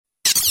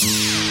On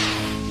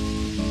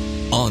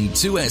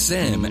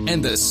 2SM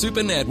and the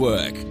Super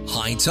Network,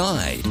 High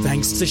Tide.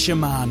 Thanks to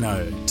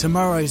Shimano.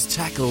 Tomorrow's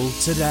tackle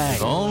today.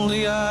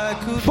 Only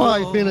I could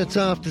 5 minutes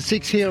after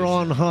 6 here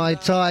on High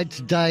Tide.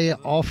 Today,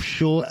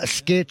 offshore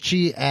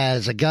sketchy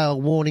as a gale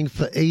warning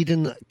for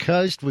Eden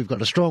Coast. We've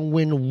got a strong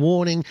wind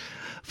warning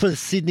for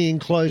Sydney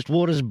enclosed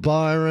waters,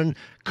 Byron,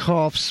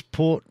 Coffs,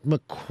 Port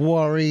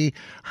Macquarie,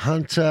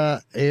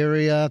 Hunter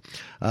area,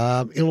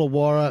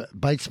 Illawarra,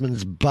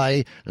 Batesman's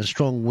Bay, a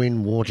strong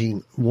wind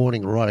warning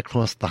right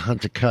across the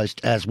Hunter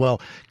coast as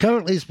well.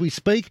 Currently, as we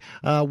speak,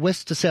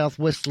 west to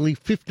southwesterly,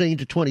 15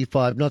 to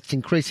 25 knots,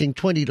 increasing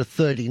 20 to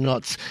 30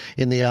 knots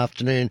in the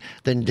afternoon,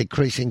 then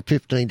decreasing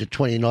 15 to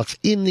 20 knots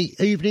in the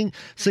evening.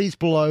 Seas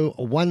below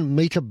 1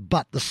 metre,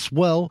 but the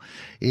swell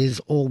is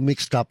all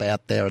mixed up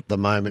out there at the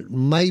moment.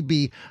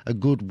 Maybe a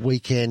good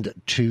weekend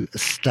to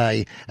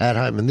stay at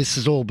home. And this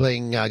is all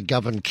being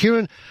governed,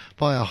 Kieran,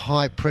 by a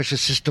high-pressure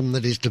system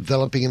that is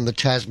developing in the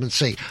Tasman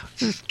Sea.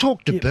 Just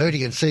talk to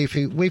Bertie and see if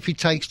he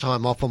takes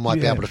time off, I might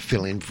be able to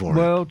fill in for him.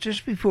 Well,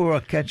 just before I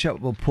catch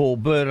up with Paul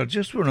Bird, I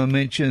just want to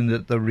mention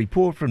that the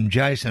report from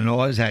Jason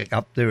Isaac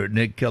up there at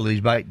Ned Kelly's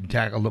Bait and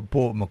Tackle at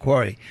Port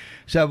Macquarie.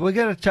 So we're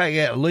going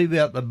to leave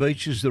out the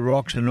beaches, the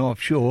rocks and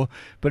offshore,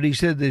 but he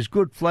said there's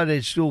good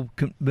flathead still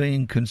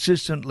being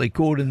consistently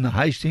caught in the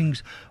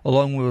Hastings,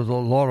 along with a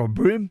lot of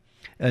bream.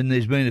 And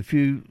there's been a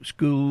few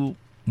school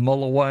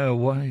Mulloway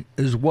away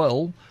as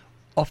well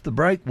off the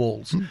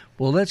breakwalls.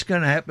 Well, that's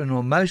going to happen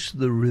on most of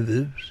the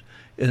rivers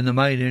in the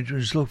main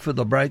entrance. Look for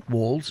the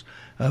breakwalls.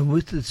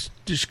 With this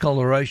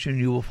discoloration,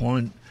 you will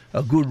find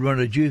a good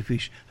run of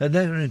jewfish. And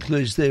that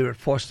includes there at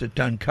Foster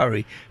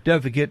Tuncurry.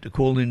 Don't forget to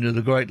call into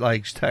the Great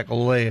Lakes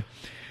Tackle there,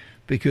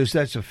 because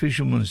that's a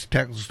fisherman's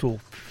tackle store,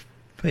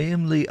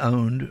 family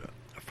owned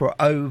for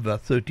over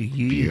 30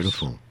 years.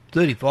 Beautiful.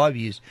 35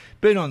 years.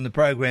 Been on the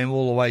program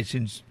all the way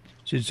since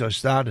I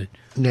started.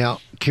 Now,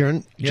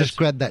 Kieran, just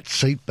grab that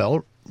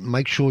seatbelt.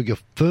 Make sure you're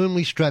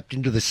firmly strapped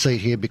into the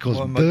seat here,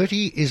 because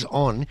Bertie is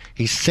on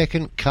his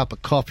second cup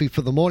of coffee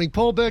for the morning.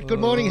 Paul Bert, good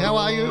morning. How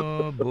are you?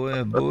 Oh, boy.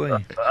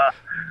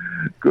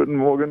 Good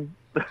morning.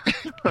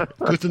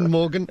 Good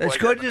morning. It's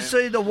good to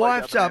see the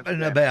wife's up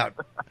and about.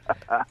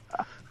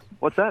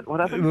 What's that? What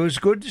happened? It was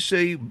good to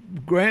see.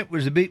 Grant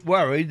was a bit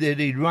worried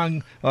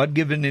that I'd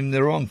given him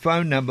the wrong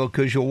phone number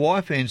because your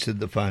wife answered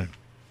the phone.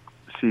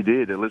 She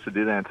did. Alyssa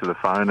did answer the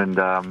phone, and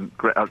I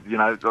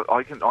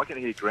can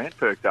hear Grant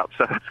perked up,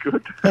 so that's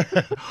good.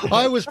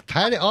 I was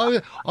panicked.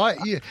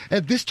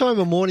 At this time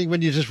of morning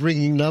when you're just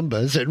ringing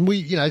numbers,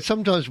 and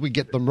sometimes we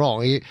get them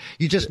wrong.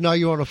 You just know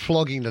you're on a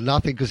flogging to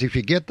nothing, because if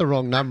you get the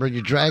wrong number and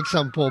you drag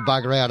some poor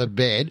bugger out of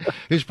bed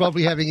who's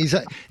probably having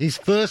his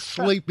first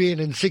sleep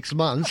in 6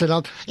 months, and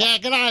I'm,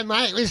 g'day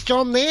mate, is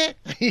John there?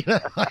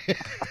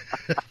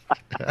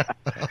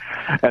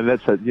 And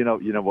that's you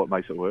know what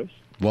makes it worse?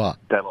 What?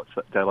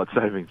 Daylight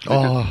savings.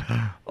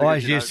 I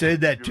just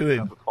said that to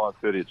him. At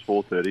 5:30, it's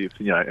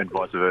 4:30, and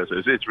vice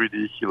versa. It's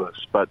ridiculous,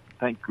 but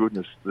thank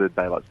goodness the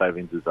daylight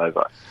savings is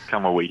over.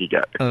 Come a week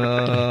ago.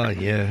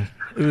 Yeah.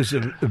 It was a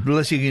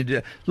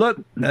blessing.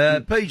 Look,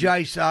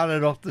 PJ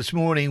started off this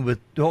morning with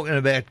talking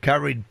about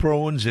curried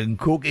prawns and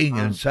cooking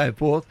and so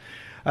forth.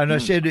 And I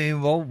said to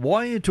him, well,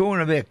 why are you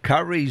talking about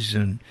curries?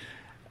 And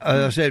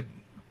I said,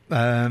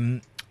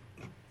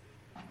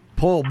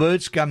 Paul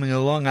Bird's coming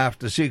along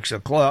after 6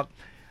 o'clock,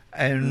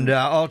 and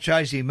I'll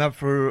chase him up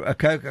for a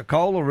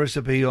Coca-Cola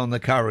recipe on the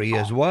curry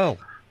as well.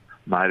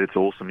 Mate, it's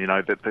awesome.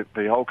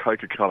 The whole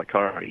Coca-Cola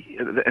curry.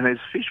 And there's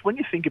fish. When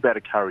you think about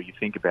a curry, you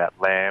think about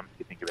lamb,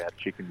 you think about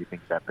chicken, you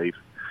think about beef,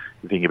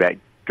 you think about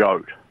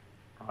goat,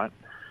 right?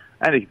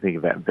 And you can think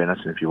about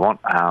venison if you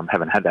want.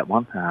 Haven't had that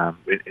one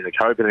in a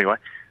curry, but anyway.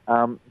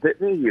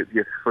 They're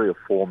your 3 or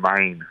 4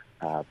 main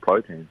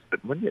proteins.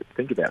 But when you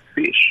think about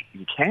fish,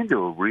 you can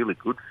do a really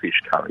good fish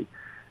curry,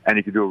 and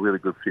you can do a really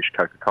good fish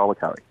Coca-Cola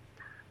curry.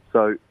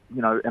 So,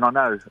 and I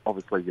know,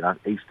 obviously,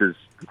 Easter's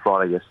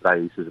Friday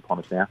yesterday, Easter's upon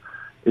us now,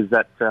 is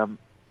that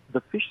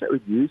the fish that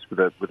we'd use with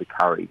a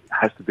curry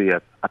has to be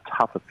a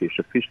tougher fish,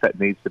 a fish that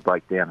needs to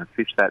break down, a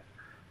fish that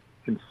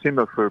can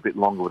simmer for a bit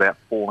longer without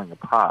falling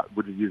apart.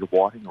 Would you use a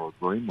whiting or a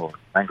bream or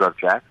a mangrove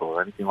jack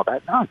or anything like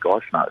that? No,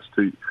 gosh, no. It's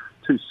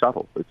too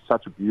subtle. It's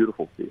such a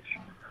beautiful fish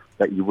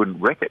that you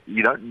wouldn't wreck it.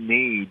 You don't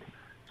need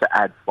to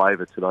add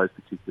flavour to those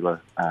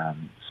particular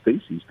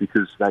species,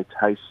 because they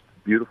taste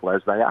beautiful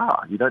as they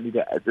are. You don't need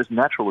to add, just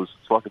natural. It's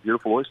like a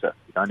beautiful oyster.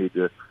 You don't need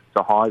to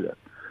hide it.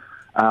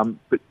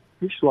 But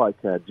fish like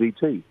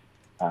GT,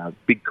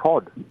 big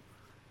cod,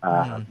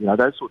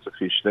 those sorts of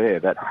fish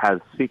there that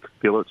have thick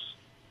fillets,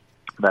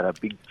 that are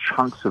big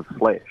chunks of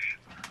flesh,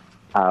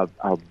 are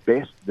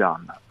best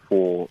done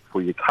for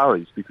your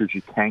curries, because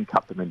you can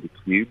cut them into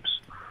cubes.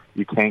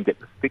 You can get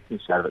the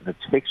thickness out of it and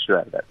the texture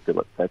out of that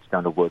fillet. That's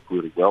going to work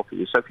really well for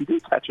you. So if you do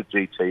catch a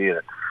GT in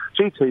it,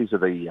 GTs are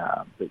the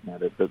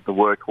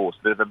workhorse.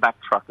 They're the Mack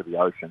truck of the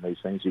ocean. These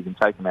things, you can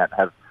take them out and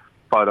have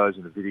photos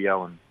and a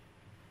video and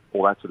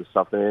all that sort of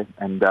stuff there,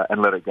 and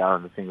let it go,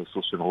 and the thing will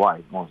still swim away.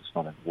 As long as it's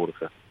not in the water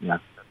for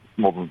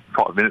more than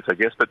 5 minutes, I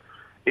guess. But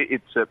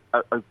It's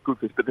a good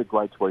fish, but they're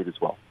great to eat as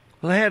well.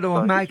 Well, how do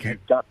I make it?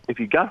 If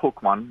you gut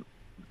hook one,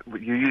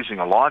 you're using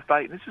a live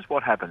bait. This is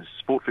what happens.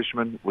 Sport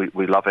fishermen,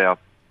 we love our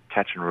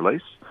catch and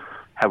release.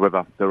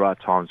 However, there are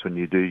times when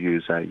you do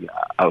use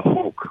a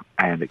hook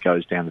and it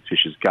goes down the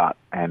fish's gut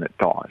and it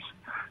dies.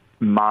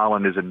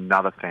 Marlin is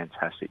another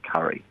fantastic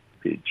curried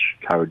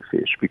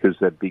fish, because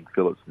they're big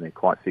fillets and they're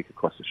quite thick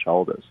across the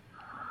shoulders.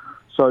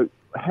 So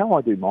how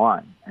I do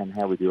mine and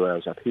how we do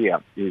ours up here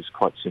is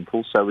quite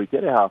simple. So we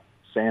get our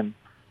Sam.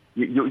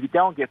 You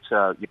go and get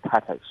your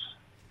Patek's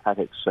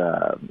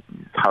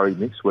curry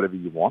mix, whatever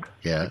you want.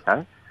 Yeah.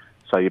 Okay.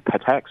 So your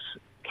Patek's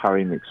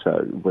curry mix,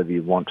 whether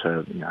you want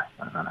to,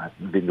 I don't know,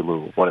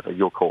 vindaloo or whatever,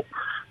 your call.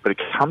 But it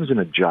comes in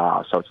a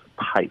jar, so it's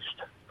a paste.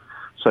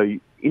 So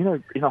in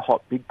a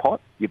hot big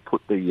pot, you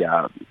put you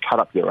cut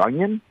up your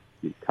onion,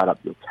 you cut up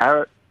your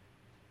carrot,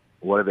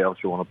 whatever else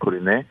you want to put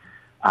in there,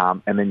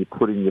 and then you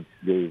put in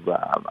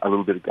a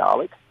little bit of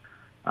garlic,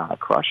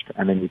 crushed,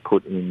 and then you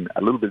put in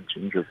a little bit of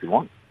ginger if you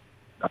want,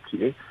 up to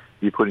you.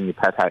 You put in your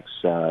Patek's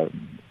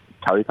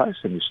curry paste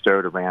and you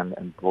stir it around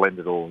and blend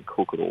it all and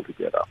cook it all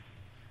together.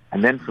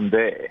 And then from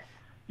there,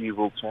 you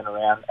will turn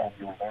around and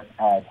you'll then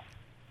add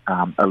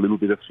a little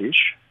bit of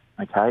fish,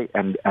 okay,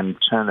 and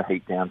turn the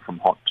heat down from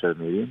hot to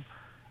medium.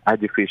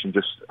 Add your fish and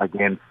just,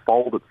 again,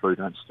 fold it through.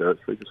 Don't stir it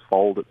through, just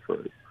fold it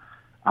through.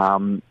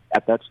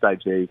 At that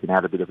stage there, you can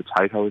add a bit of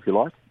potato if you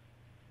like.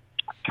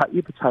 Cut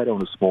your potato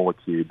into smaller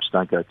cubes.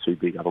 Don't go too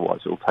big, otherwise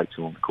it will take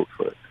too long to cook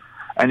through.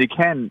 And you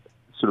can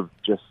sort of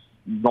just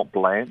not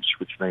blanch,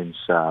 which means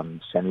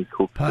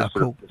semi-cook.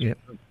 Yep.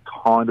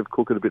 Kind of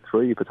cook it a bit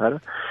through your potato,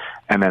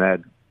 and then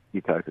add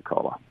your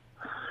Coca-Cola.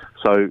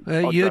 So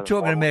you're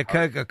talking about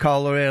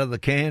Coca-Cola out of the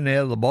can,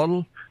 out of the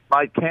bottle?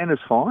 Mate, can is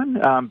fine.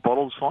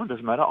 Bottle's fine,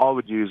 doesn't matter. I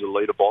would use a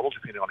litre bottle,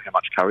 depending on how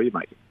much curry you're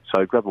making.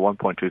 So grab a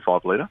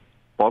 1.25 litre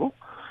bottle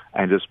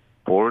and just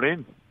pour it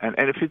in. And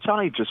if it's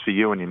only just for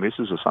you and your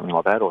missus or something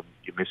like that, or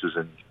your missus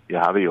and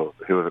your hubby or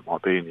whoever it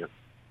might be in your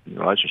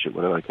relationship,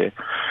 whatever, I care.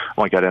 I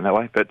won't go down that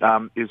way. But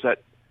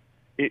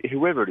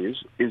whoever it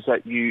is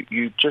that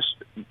you just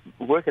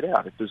work it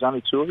out. If there's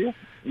only two of you,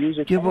 use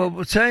it. Yeah,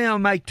 well, say I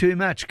make too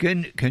much.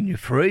 Can you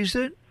freeze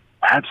it?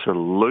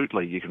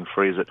 Absolutely, you can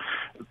freeze it.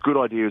 A good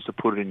idea is to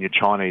put it in your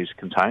Chinese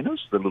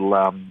containers, the little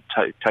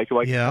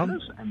takeaway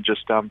containers, and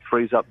just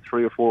freeze up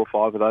 3 or 4 or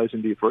 5 of those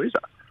into your freezer.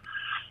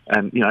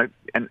 And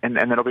and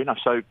that'll be enough.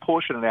 So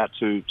portion it out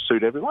to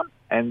suit everyone,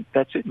 and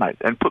that's it, mate.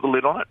 And put the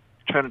lid on it.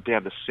 Turn it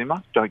down to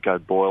simmer. Don't go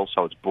boil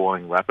so it's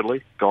boiling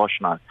rapidly. Gosh,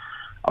 no.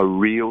 A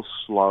real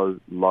slow,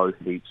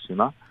 low-heat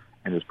simmer,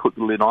 and just put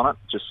the lid on it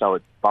just so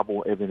it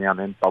bubble every now and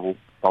then, bubble,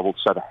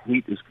 so the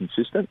heat is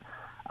consistent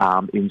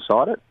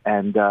inside it.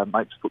 And,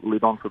 mate, just put the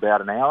lid on for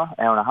about an hour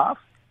and a half.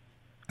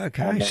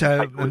 Okay, so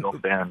take the lid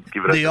off down,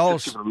 give it a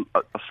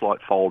slight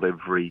fold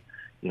every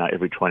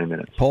 20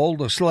 minutes. Paul,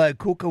 the slow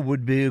cooker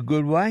would be a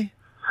good way?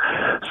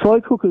 Slow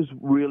cooker's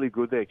really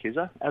good there,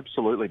 Kizza.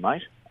 Absolutely,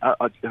 mate.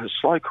 A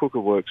slow cooker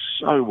works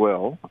so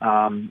well.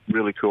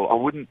 Really cool. I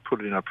wouldn't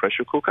put it in a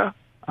pressure cooker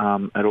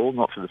at all,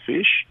 not for the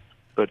fish,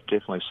 but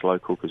definitely slow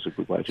cooker's a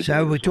good way to do it.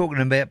 So we're talking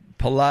about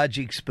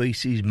pelagic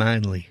species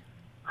mainly?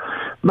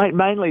 Mate,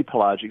 mainly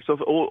pelagic, so,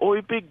 or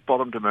your big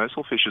bottom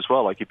demersal fish as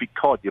well, like your big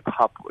cod, your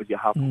pup, your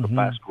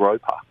bass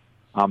groper,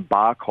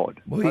 bar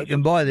cod. Well, you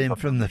can buy them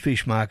from the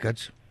fish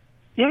markets.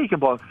 Yeah, you can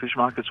buy from fish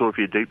markets, or if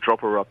you're a deep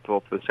dropper up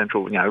off the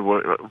central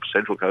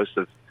coast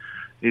of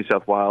New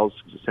South Wales,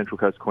 central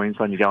coast of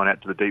Queensland, you're going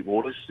out to the deep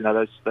waters.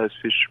 Those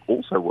fish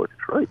also work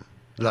a treat.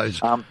 But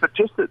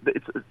just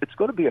it's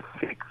got to be a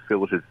thick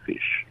filleted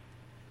fish,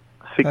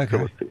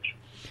 fillet fish,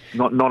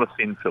 not a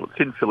thin fillet.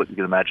 Thin fillet, you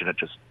can imagine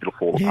it'll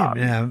fall apart.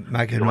 Yeah,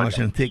 make it nice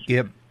and thick.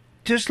 Yep,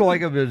 just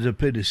like if it was a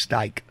bit of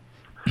steak.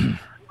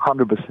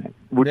 100%.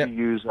 Would you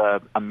use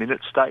a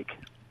minute steak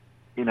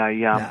in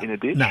a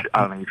dish? No.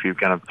 Only if you're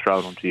going to throw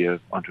it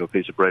onto a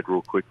piece of bread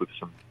real quick with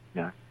some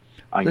onion.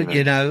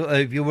 But,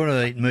 if you want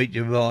to eat meat,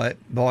 you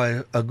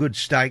buy a good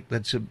steak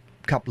that's a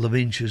couple of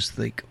inches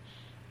thick.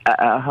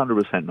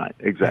 100%, mate.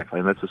 Exactly,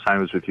 and that's the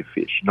same as with your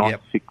fish. Nice,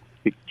 thick,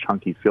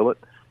 chunky fillet.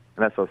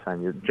 And that's what I was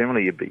saying.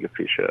 Generally, your bigger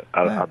fish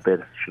are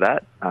better for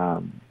that.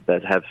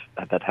 That have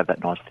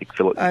that nice thick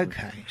fillet.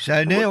 Okay,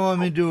 so now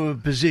I'm into a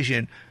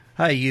position.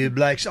 Hey, you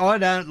blokes, I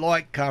don't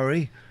like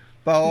curry,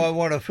 but I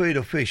want a feed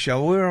of fish.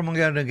 So where am I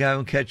going to go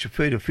and catch a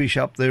feed of fish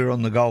up there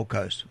on the Gold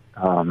Coast?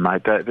 Oh,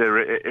 mate,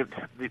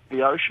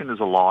 the ocean is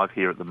alive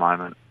here at the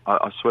moment.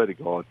 I swear to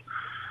God.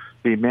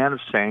 The amount of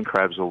sand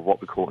crabs, or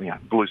what we call,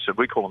 blue,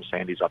 we call them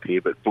sandies up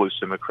here, but blue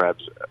simmer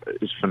crabs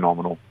is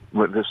phenomenal.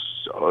 There's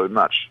so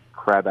much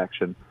crab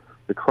action.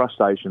 The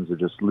crustaceans are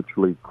just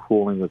literally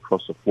crawling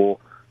across the floor.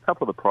 A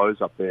couple of the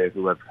pros up there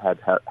who have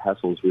had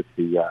hassles with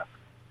the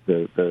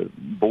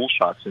bull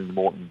sharks in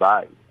Moreton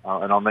Bay,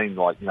 and I mean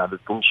the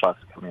bull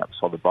sharks are coming up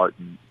beside the boat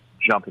and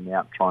jumping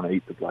out trying to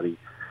eat the bloody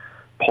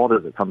potter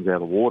that comes out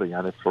of the water.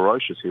 They're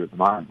ferocious here at the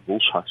moment. The bull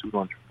sharks would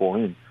want to fall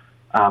in.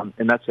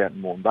 And that's out in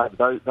Moreton Bay.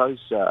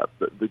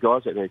 The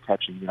guys out there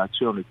catching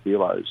 200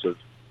 kilos of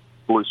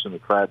blue simmer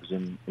crabs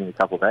in a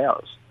couple of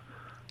hours.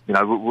 You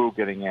know, we're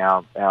getting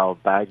our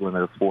bag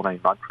limit of 14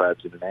 mud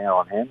crabs in an hour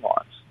on hand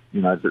lines.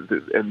 You know,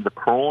 and the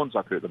prawns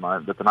up here at the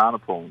moment, the banana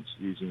prawns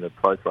using the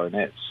Prothro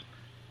nets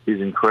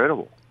is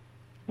incredible.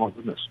 My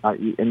goodness.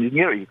 And you can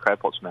get your crab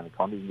pots from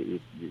Anaconda, you can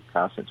get your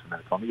cast nets from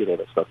Anaconda, you get all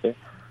that stuff there.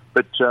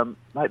 But,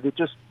 mate,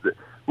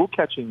 we're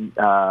catching,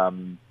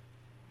 so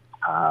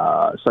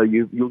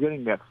you're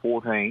getting about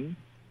 14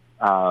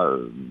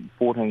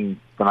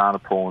 banana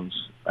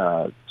prawns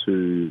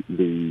to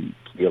the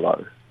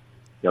kilo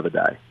the other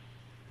day.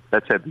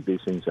 That's how big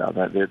these things are.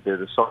 They're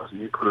the size that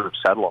you could have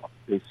saddle on.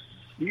 They're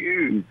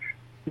huge,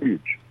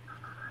 huge.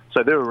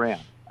 So they're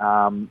around.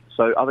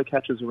 So other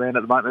catches around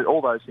at the moment.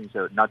 All those things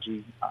are at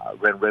Nudgee,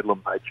 around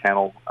Redland Bay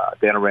Channel,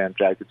 down around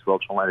Jacobs,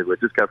 Welch, and everywhere.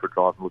 Just go for a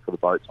drive and look for the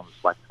boats on the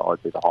slack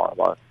tides, either high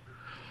or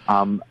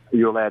low.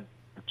 You're allowed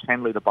a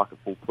 10-litre bucket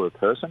full per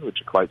person,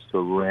 which equates to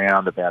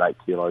around about 8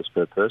 kilos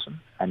per person,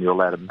 and you're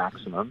allowed a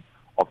maximum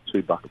of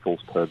 2 bucketfuls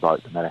per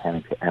boat, no matter how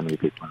many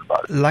people in the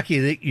boat. Lucky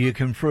that you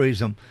can freeze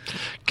them.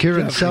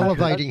 Kieran,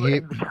 salivating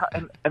here.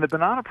 And the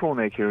banana prawn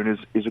there, Kieran,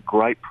 is a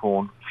great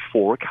prawn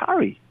for a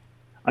curry.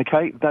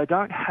 Okay, they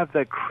don't have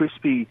that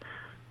crispy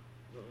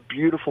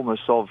beautifulness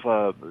of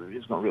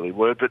it's not really a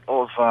word, but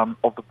of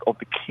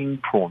the king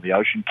prawn, the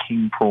ocean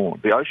king prawn.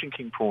 The ocean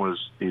king prawn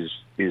is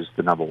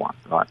the number one,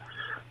 right?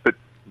 But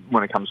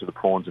when it comes to the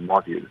prawns, in my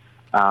view,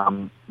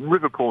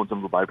 river prawns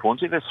and little bay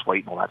prawns, they're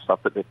sweet and all that stuff,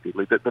 but they're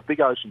fiddly. The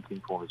big ocean king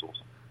prawn is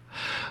awesome.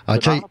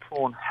 Banana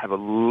prawn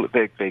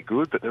they're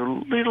good, but they're a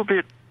little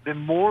bit. They're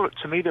more,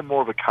 to me, they're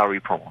more of a curry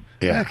prawn.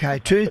 Yeah. Okay,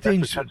 two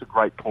things. That's a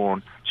great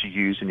prawn to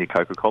use in your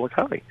Coca-Cola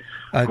curry.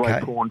 Okay.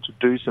 Great prawn to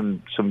do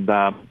some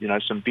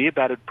beer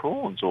battered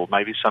prawns, or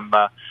maybe some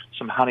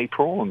honey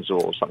prawns,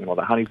 or something like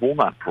that, honey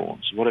walnut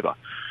prawns, whatever.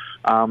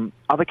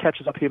 Other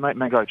catches up here, mate.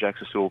 Mango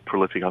jacks are still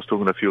prolific. I was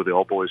talking to a few of the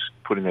old boys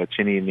putting their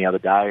tinny in the other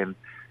day, and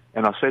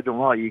I said to them,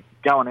 "Well, you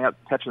going out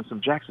catching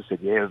some jacks?" I said,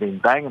 "Yeah, I've been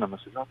banging them." I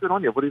said, "Oh, good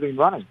on you. What have you been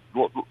running?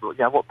 What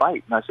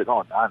bait?" And they said,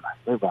 "Oh, no, mate,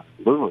 we're running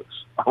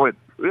lures." I went,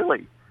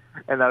 "Really?"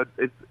 And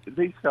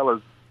these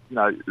fellas,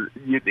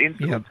 you'd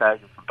instantly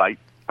tag them for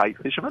bait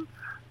fishermen.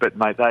 But,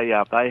 mate,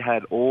 they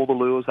had all the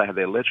lures. They had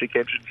their electric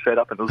engine set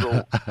up, and it was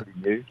all pretty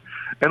new.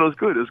 And it was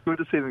good. It was good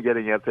to see them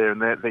getting out there.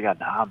 And they go,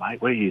 "Nah,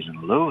 mate, we're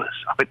using lures."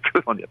 I went,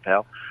 "Good on you,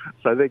 pal."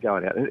 So they're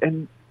going out.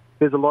 And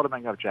there's a lot of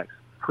mango jacks.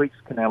 Creeks,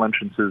 canal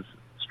entrances,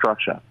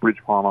 structure, bridge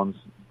pylons,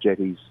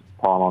 jetties,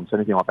 pylons,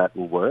 anything like that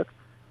will work.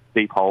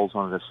 Deep holes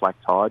on the slack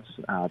tides,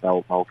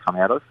 they'll come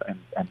out of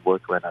and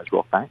work around those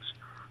rock banks.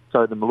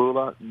 So the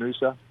Mooloolah,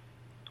 Noosa,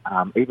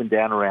 even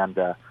down around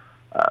the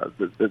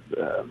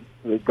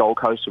Gold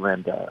Coast,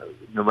 around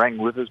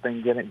Nerang River's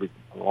been getting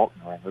a lot.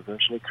 Nerang River,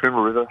 actually.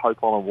 Coomera River,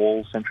 Hope Island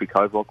Walls, Century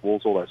Cove Rock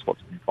Walls, all those spots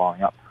have been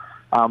firing up.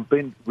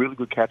 Been really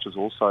good catches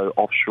also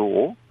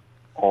offshore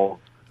of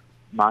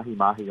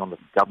mahi-mahi on the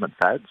government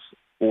fads.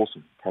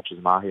 Awesome catches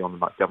of mahi on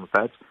the government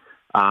fads.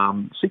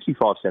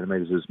 65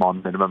 centimetres is my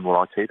minimum what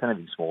I keep.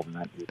 Anything smaller than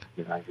that,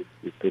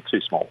 they're too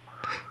small.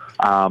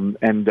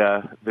 And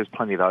there's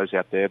plenty of those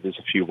out there. There's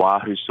a few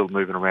wahoos still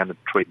moving around the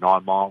Tweed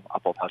 9 Mile,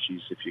 up off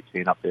Hushies, if you're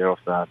keen up there off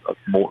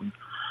Morton.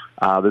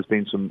 There's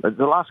been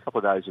the last couple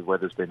of days of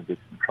weather's been a bit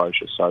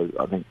atrocious, so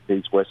I think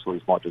these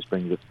westerlies might just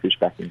bring the fish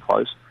back in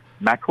close.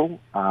 Mackerel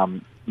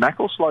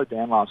slowed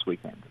down last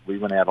weekend. We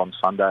went out on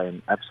Sunday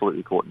and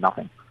absolutely caught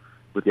nothing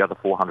with the other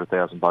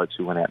 400,000 boats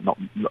who went out.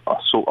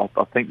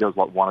 I think there was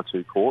like one or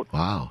two caught.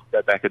 Wow.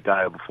 Go back a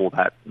day before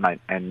that,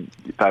 mate, and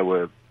there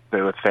were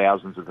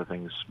thousands of the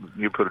things.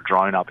 You put a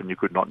drone up and you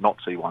could not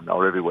see one. They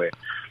were everywhere.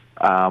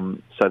 But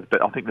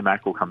I think the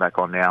mackerel will come back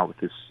on now with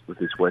this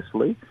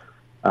westerly.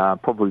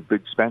 Probably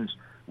big spends.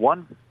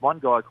 One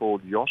guy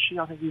called Yoshi,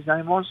 I think his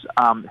name was.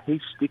 He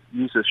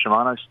used a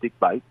Shimano stick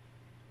bait,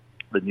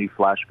 the new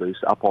Flash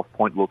Boost, up off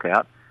Point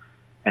Lookout,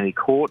 and he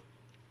caught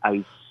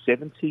a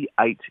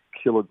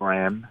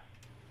 78-kilogram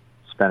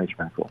Spanish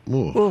mackerel.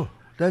 Oh,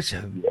 that's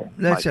a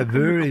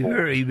very,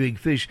 very big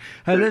fish.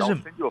 Hey, I'll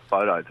send you a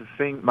photo. The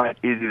thing, mate,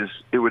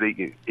 it would eat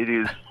you. It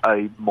is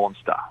a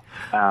monster.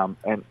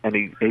 And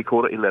he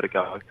caught it. He let it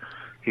go.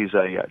 He's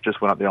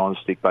just went up there on a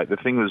stick bait. The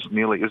thing was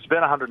it was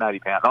about 180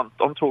 pounds.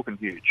 I'm talking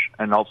huge,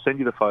 and I'll send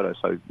you the photo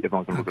so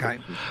everyone can look at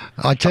it.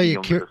 I tell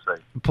you,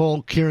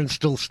 Paul, Kieran's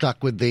still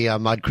stuck with the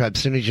mud crab.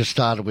 As soon as you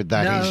started with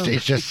that, No.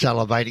 he's just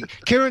salivating.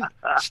 Kieran,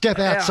 step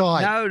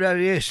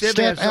outside.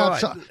 Step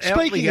outside.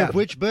 Speaking of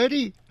which,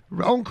 Bertie,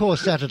 Encore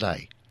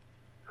Saturday.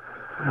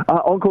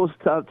 Encore's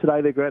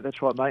today, they're great.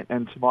 That's right, mate.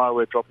 And tomorrow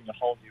we're dropping a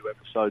whole new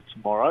episode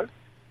tomorrow.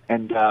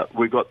 And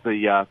we've got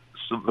the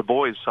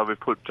boys. So we've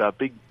put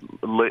Big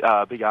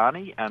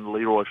Arnie and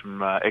Leroy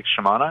from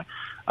ex-Shimano.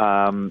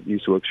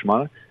 Used to work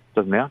Shimano.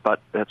 Doesn't now,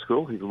 but that's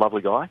cool. He's a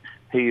lovely guy.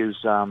 We've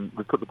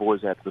put the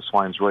boys out to the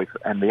Swains Reef.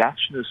 And the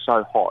action is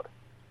so hot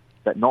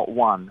that not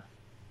one,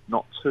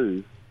 not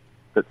two,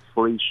 but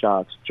 3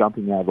 sharks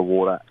jumping out of the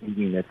water,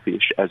 eating their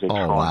fish as they're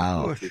trying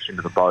to pull the fish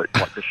into the boat.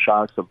 Like the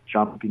sharks are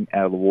jumping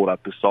out of the water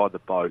beside the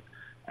boat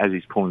as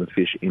he's pulling the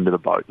fish into the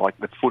boat. Like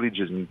the footage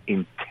is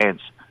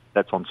intense.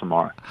 That's on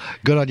tomorrow.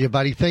 Good on you,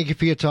 buddy. Thank you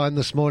for your time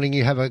this morning.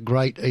 You have a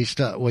great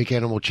Easter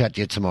weekend, and we'll chat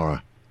to you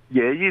tomorrow.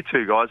 Yeah, you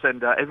too, guys.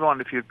 And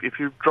everyone, if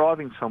you're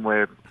driving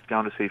somewhere,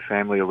 going to see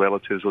family or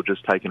relatives, or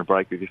just taking a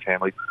break with your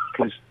family,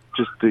 please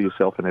just do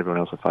yourself and everyone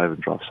else a favour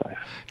and drive safe.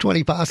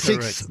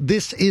 6:20.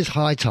 This is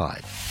High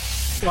Tide.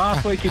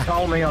 Last week you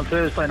told me on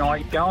Thursday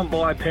night, go and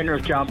buy a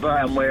Penrith jumper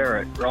and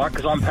wear it, right?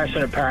 Because I'm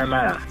passionate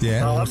Parramatta.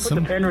 Yeah, so awesome. I put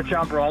the Penrith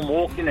jumper on,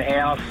 walked in the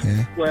house.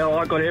 Yeah. Well,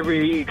 I got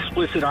every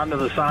explicit under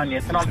the sun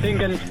yet. And I'm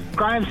thinking,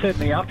 Graham set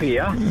me up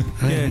here.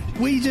 Yeah.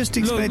 We just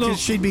expected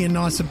she'd be a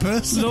nicer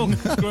person.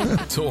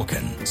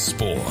 Talking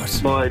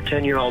sport. My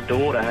 10-year-old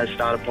daughter has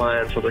started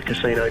playing for the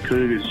Casino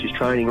Cougars. She's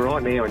training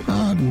right now.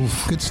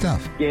 Oh, good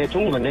stuff. Yeah, it's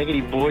all the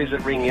negative boys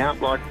that ring you up.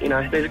 Like,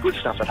 there's good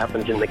stuff that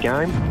happens in the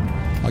game.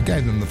 I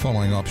gave them the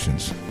following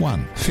options.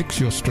 1. Fix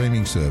your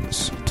streaming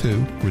service.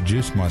 2.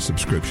 Reduce my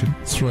subscription.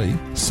 3.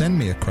 Send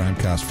me a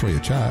Chromecast free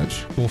of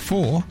charge. Or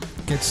 4.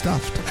 Get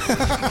stuffed.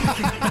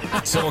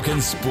 Talking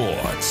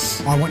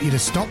sports. I want you to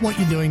stop what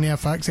you're doing now,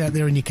 folks, out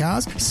there in your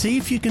cars. See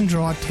if you can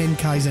drive 10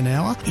 k's an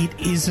hour. It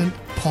isn't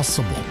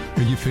possible.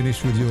 Are you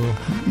finished with your...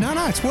 No,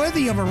 it's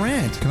worthy of a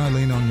rant. Can I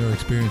lean on your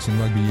experience in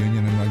rugby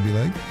union and rugby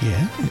league?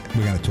 Yeah.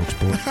 We're going to talk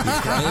sport.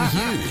 With Graham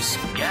Hughes,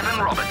 Gavin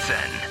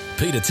Robertson,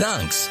 Peter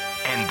Tunks,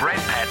 and Brett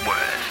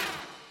Patworth.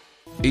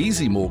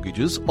 Easy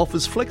Mortgages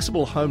offers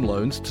flexible home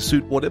loans to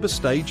suit whatever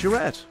stage you're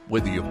at.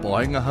 Whether you're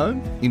buying a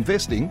home,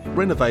 investing,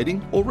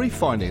 renovating or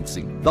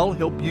refinancing, they'll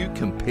help you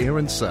compare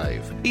and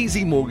save.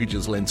 Easy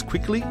Mortgages lends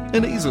quickly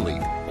and easily,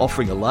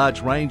 offering a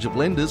large range of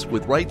lenders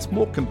with rates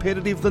more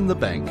competitive than the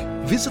bank.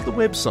 Visit the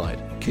website,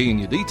 key in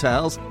your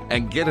details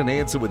and get an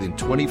answer within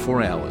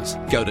 24 hours.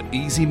 Go to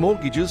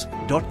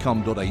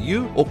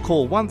easymortgages.com.au or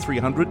call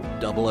 1300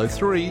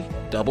 003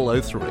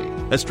 003.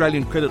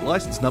 Australian credit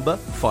licence number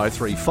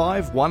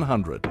 535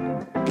 100.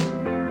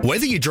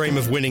 Whether you dream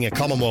of winning a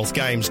Commonwealth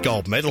Games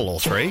gold medal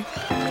or 3,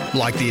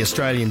 like the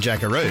Australian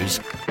Jackaroos,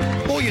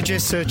 or you're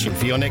just searching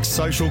for your next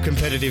social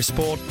competitive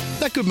sport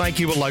that could make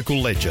you a local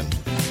legend,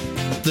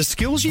 the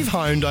skills you've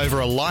honed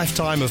over a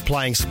lifetime of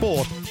playing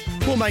sport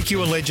will make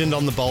you a legend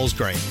on the Bowls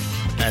Green.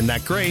 And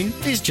that green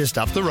is just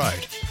up the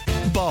road.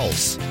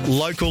 Bowls.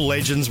 Local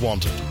legends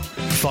wanted.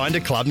 Find a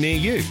club near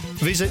you.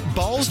 Visit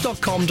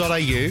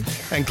bowls.com.au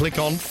and click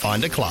on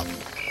Find a Club.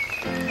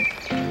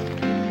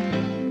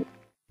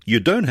 You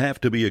don't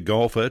have to be a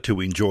golfer to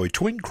enjoy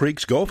Twin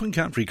Creeks Golf and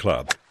Country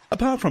Club.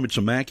 Apart from its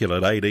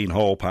immaculate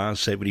 18-hole par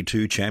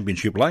 72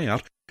 championship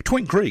layout,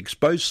 Twin Creeks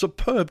boasts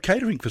superb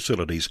catering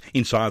facilities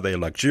inside their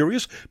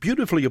luxurious,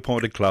 beautifully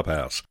appointed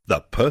clubhouse, the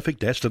perfect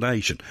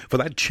destination for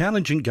that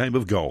challenging game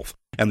of golf,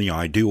 and the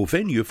ideal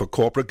venue for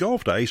corporate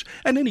golf days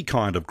and any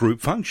kind of group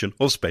function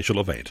or special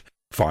event.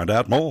 Find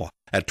out more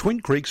at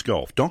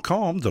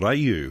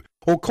twincreeksgolf.com.au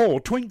or call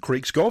Twin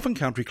Creeks Golf and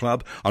Country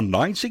Club on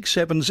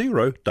 9670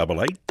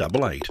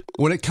 8888.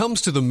 When it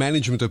comes to the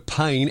management of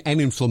pain and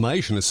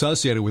inflammation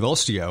associated with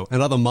osteo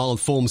and other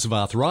mild forms of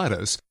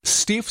arthritis,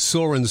 Stiff,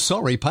 Sore and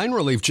Sorry Pain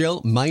Relief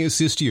Gel may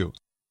assist you.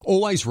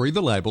 Always read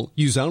the label,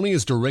 use only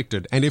as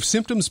directed, and if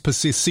symptoms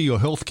persist, see your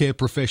healthcare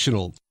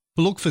professional.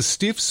 Look for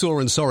Stiff, Sore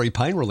and Sorry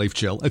Pain Relief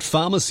Gel at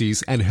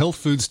pharmacies and health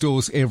food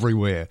stores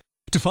everywhere.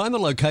 To find the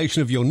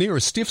location of your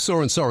nearest Stiff,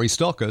 Sore and Sorry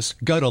stockist,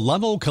 go to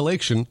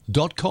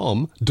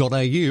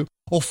loveallcollection.com.au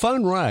or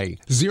phone Ray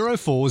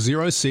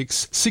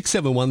 0406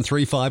 671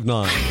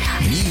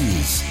 359.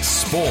 News,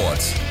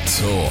 sport,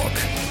 talk.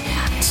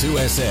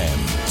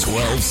 2SM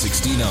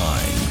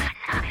 1269.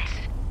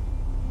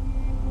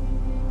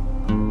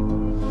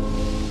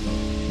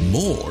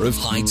 More of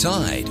High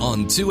Tide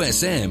on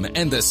 2SM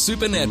and the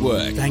Super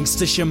Network. Thanks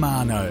to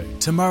Shimano.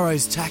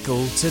 Tomorrow's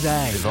tackle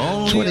today.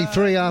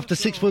 23 after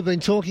 6. We've been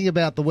talking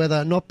about the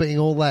weather not being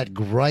all that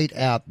great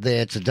out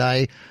there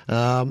today.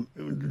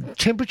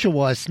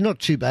 Temperature-wise, not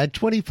too bad.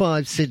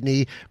 25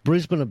 Sydney,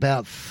 Brisbane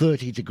about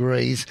 30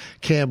 degrees,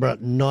 Canberra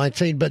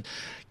 19. But,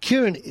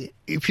 Kieran,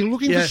 if you're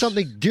looking for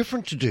something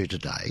different to do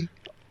today...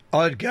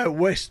 I'd go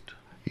west.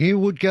 You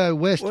would go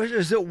west.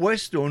 Is it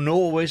west or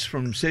northwest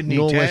from Sydney?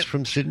 Northwest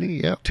from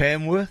Sydney, yeah.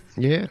 Tamworth?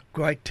 Yeah.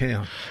 Great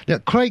town. Now,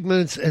 Craig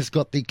Mearns has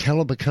got the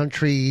Calibre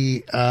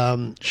Country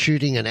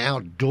shooting an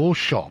outdoor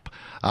shop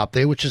up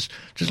there, which is,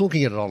 just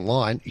looking at it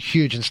online,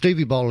 huge. And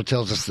Stevie Bowler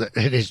tells us that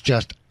it is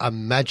just a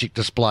magic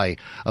display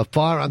of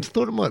firearms.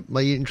 Thought it might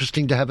be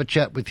interesting to have a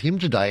chat with him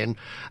today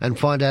and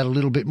find out a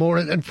little bit more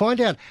and find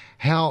out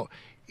how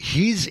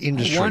his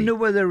industry... I wonder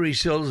whether he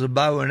sells a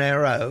bow and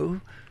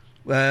arrow...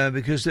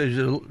 because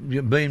there's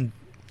been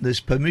this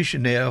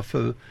permission now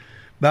for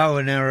bow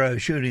and arrow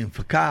shooting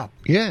for carp.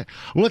 Yeah.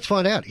 Well, let's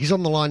find out. He's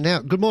on the line now.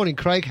 Good morning,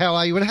 Craig. How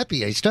are you? And happy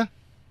Easter.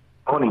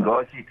 Morning,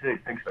 guys. You too.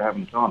 Thanks for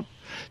having us on.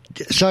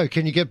 So,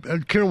 can you get...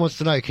 Kieran wants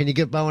to know, can you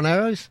get bow and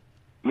arrows?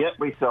 Yep,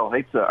 we sell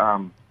heaps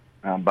of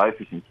bow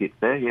fishing kits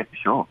there, yeah, for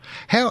sure.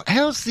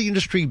 How's the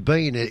industry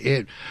been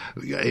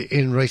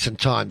in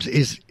recent times?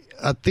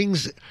 Are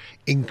things,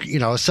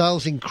 are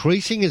sales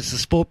increasing? Is the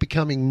sport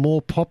becoming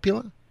more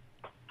popular?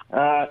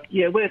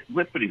 Yeah,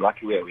 we're pretty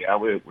lucky where we are.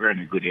 We're in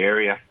a good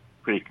area,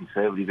 pretty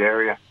conservative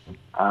area.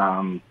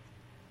 A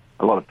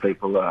lot of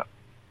people are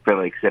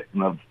fairly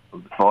accepting of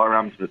the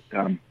firearms, but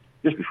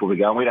just before we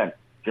go on, we don't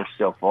just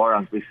sell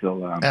firearms. We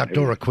sell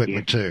outdoor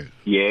equipment too.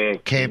 Yeah,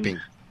 camping.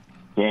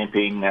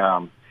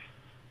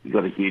 We've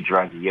got a huge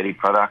range of Yeti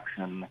products,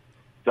 and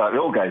so it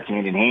all goes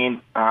hand in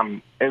hand.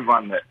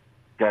 Everyone that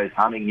goes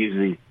hunting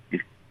usually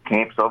is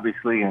camps,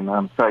 obviously,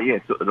 and so yeah,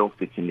 it all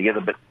fits in together.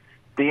 But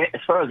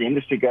as far as the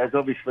industry goes,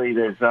 obviously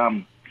there's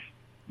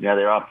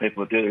there are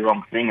people that do the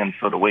wrong thing, and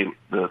sort of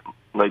the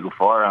legal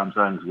firearms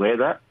owners wear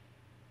that,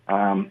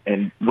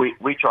 and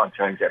we try and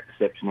change that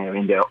perception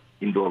in our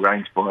indoor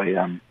range by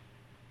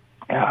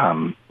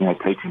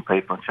teaching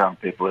people and showing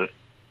people that it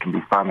can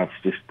be fun. It's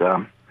just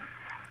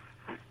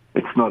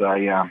it's not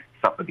a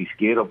something to be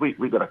scared of.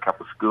 We've got a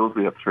couple of schools.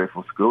 We have 3 or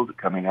 4 schools that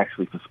come in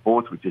actually for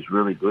sports, which is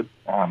really good.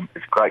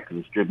 It's great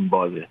because it's driven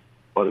by the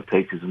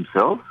teachers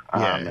themselves,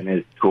 and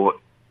they're taught.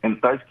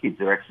 And those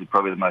kids are actually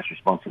probably the most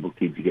responsible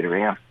kids you get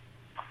around.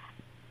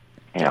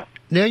 Yeah.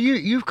 Now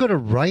you've got a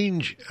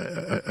range,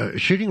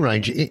 shooting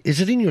range.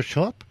 Is it in your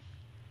shop?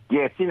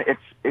 Yeah,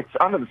 it's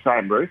under the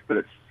same roof, but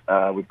it's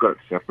we've got it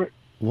separate.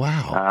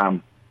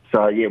 Wow.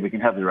 So yeah, we can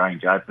have the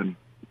range open.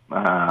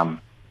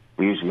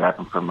 We usually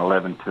open from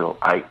 11 till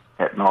 8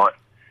 at night,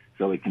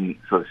 so we can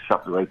sort of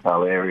shop the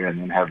retail area and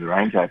then have the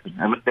range open.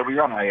 And then we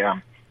run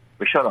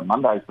we shot on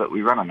Mondays, but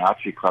we run an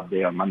archery club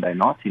there on Monday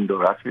nights,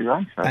 indoor archery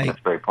range, so that's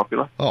very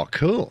popular. Oh,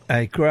 cool.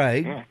 Hey,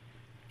 Craig,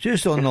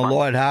 just on the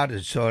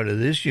light-hearted side of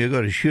this, you've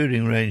got a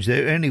shooting range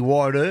there. Any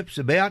white earps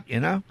about, you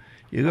know?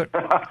 You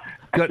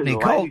got any the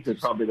colts? ladies are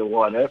probably the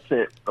white earps.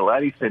 The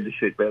ladies tend to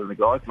shoot better than the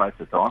guys most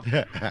of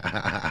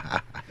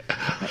the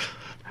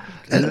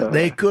time.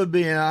 There could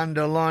be an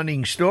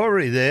underlining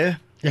story there.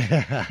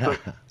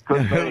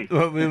 Could be.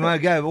 Well, we might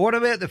go. But what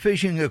about the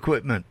fishing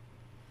equipment?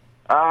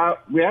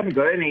 We haven't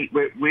got any.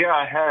 We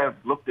have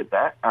looked at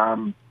that.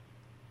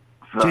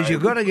 Because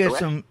you've got to get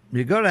some.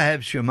 You've got to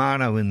have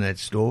Shimano in that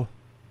store.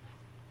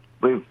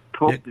 We've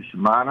talked to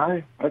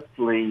Shimano.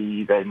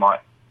 Hopefully, they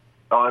might.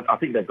 I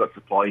think they've got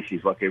supply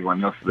issues like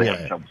everyone else. They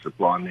have trouble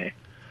supplying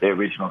their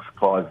original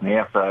supplies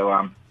now.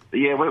 So,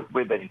 yeah,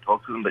 we've been in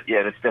talks with them. But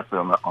yeah, it's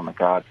definitely on the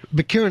cards.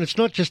 But Kieran, it's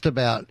not just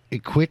about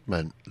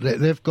equipment.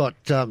 They've got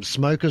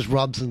smokers,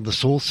 rubs, and the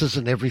sauces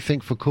and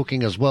everything for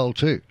cooking as well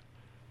too.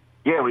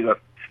 Yeah, we got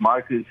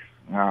smokers,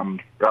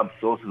 rub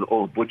sauces,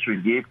 all the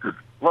butchering gear, because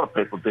a lot of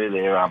people do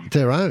their own. Do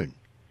their own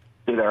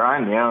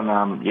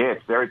now, and yeah,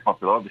 it's very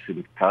popular. Obviously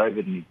with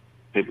COVID, and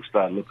people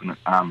started looking at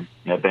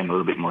being a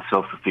little bit more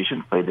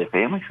self-sufficient, feed their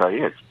family. So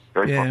yeah, it's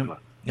very popular.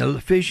 Now,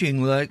 the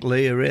fishing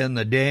locally around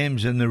the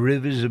dams and the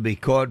rivers would be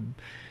cod,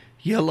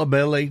 yellow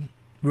belly,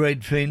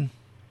 redfin.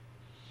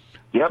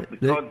 Yep,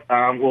 the cod.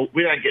 Well,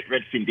 we don't get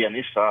redfin down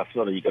this far.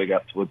 Sort of, you got to go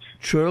up towards.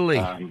 Truly,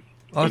 I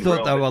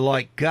thought they were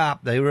like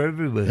carp. They were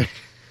everywhere.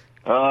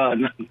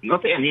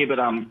 Not down here, but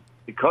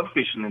the cod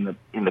fishing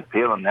in the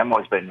Peel and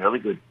Namoy's been really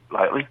good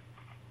lately.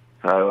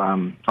 So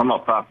I'm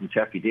not far from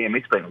Chaffey Dam.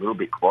 It's been a little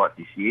bit quiet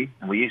this year,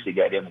 and we usually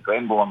go down to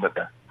Glenbourne, but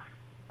the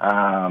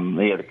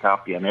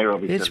carp down there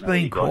obviously. It's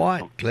been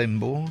quiet,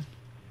 Glenbourne.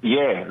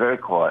 Yeah, very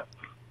quiet.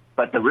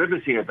 But the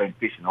rivers here have been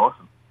fishing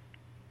awesome.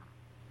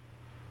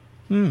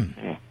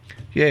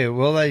 Yeah,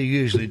 well, they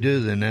usually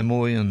do the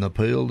Namoy and the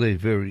Peel.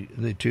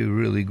 They're two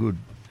really good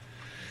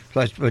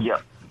places. But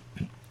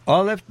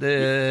I'll have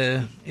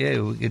to,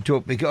 we can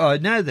talk, because I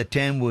know the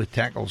Tamworth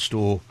Tackle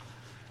Store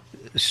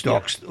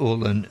stocks all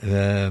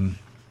the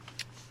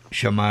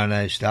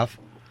Shimano stuff.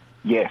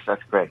 Yes,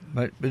 that's correct.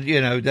 But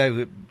you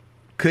know,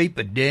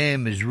 Keeper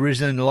Dam has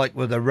risen, like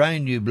with the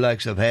rain you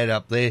blokes have had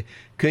up there.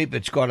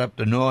 Keeper's got up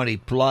to 90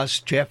 plus.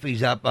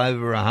 Chaffey's up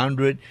over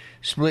 100.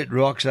 Split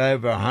Rock's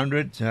over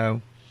 100.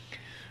 So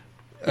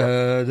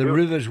the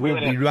rivers will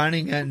be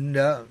running,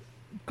 and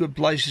good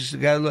places to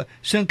go.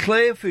 St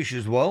Clair fish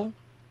as well.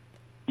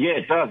 Yeah,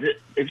 it does.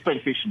 It's been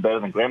fishing better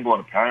than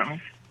Glenbourne,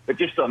 apparently. But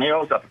just on there,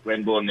 I was up at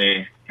Glenbourne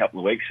there a couple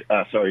of weeks.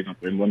 Sorry, not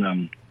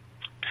Glenbourne.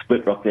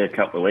 Split Rock there a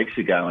couple of weeks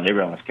ago, and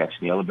everyone was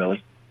catching yellow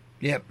belly.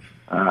 Yep.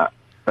 The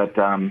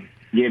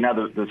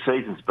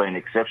season's been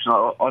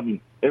exceptional.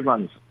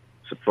 Everyone's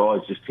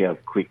surprised just how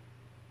quick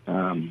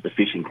the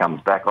fishing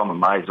comes back. I'm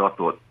amazed. I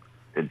thought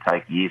it'd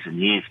take years and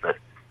years, but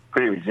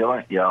pretty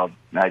resilient, the old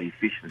native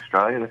fish in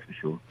Australia, that's for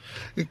sure.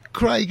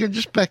 Craig, and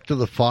just back to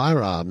the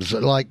firearms,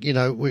 like, you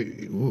know,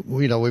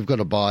 we've got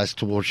a bias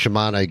towards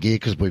Shimano gear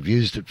because we've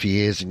used it for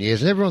years and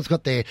years, and everyone's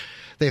got their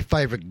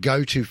favourite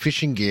go-to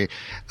fishing gear.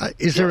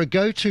 Is there a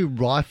go-to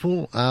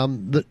rifle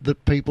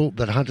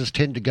that hunters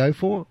tend to go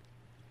for?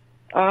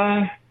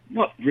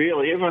 Not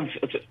really. I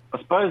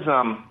suppose,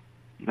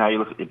 you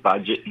look at your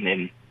budget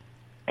and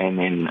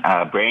then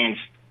brands.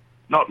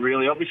 Not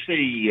really.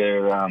 Obviously,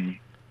 your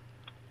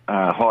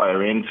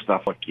higher end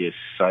stuff like your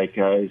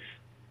Seikos,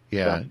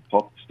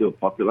 still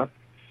popular.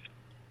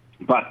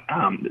 But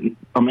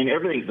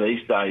everything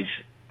these days,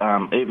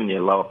 even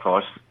your lower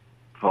price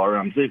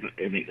firearms,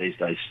 everything these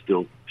days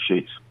still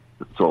shoots.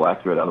 It's all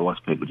accurate. Otherwise,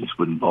 people just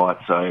wouldn't buy it.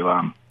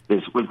 So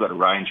we've got a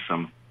range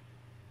from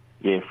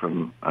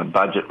a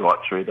budget right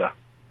through to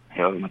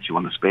however much you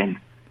want to spend.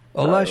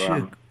 I'll ask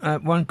you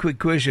one quick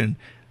question.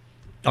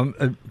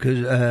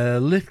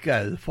 Because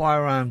Lithgow, the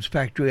firearms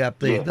factory up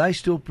there, are they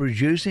still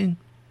producing?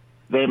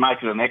 they're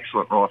making an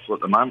excellent rifle at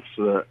the moment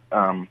for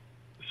the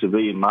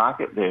civilian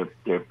market.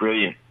 They're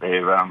brilliant.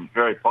 They're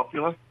very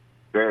popular,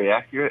 very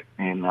accurate,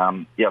 and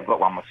I've got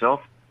one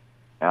myself.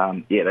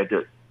 They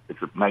do. It's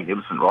a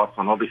magnificent rifle,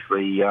 and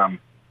obviously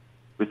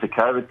with the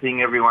COVID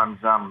thing, everyone's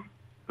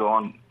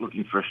gone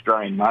looking for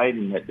Australian made,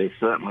 and that they're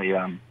certainly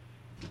a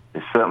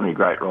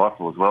great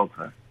rifle as well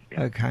too.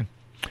 Yeah. Okay.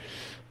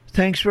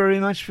 Thanks very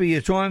much for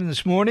your time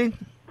this morning.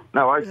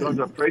 No worries, guys.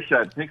 I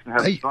appreciate it. Thanks for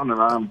having us on,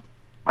 and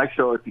make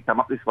sure if you come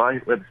up this way,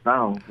 let us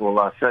know.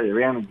 We'll show you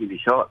around and give you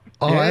a shot.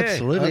 Oh,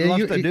 absolutely. I'd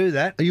love to do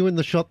that. Are you in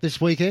the shop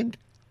this weekend?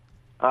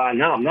 No,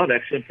 I'm not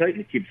actually. I'm taking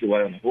the kids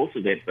away on the horse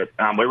event, but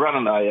we're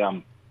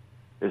running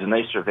there's an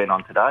Easter event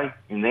on today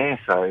in there,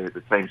 so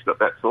the team's got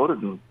that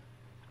sorted, and it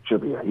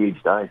should be a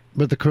huge day.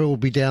 But the crew will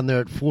be down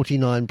there at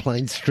 49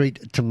 Plains Street,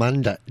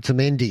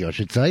 Temendi, I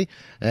should say.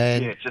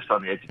 And it's just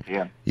on the edge of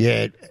town.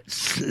 Yeah,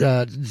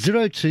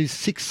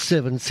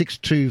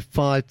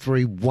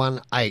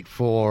 0267625318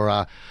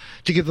 for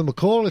to give them a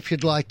call if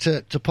you'd like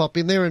to pop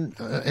in there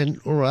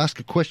and or ask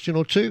a question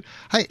or two.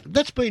 Hey,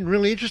 that's been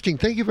really interesting.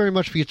 Thank you very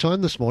much for your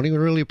time this morning. We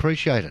really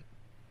appreciate it.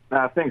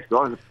 Thanks,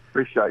 guys.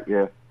 Appreciate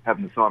you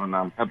having us on,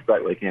 and have a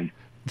great weekend.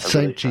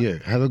 Same to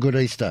you. Have a good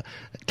Easter.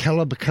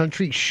 Calibre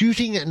Country,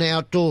 shooting and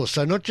outdoors.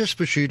 So not just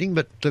for shooting,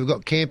 but they've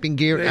got camping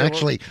gear. Yeah,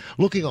 actually,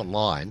 looking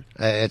online,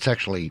 it's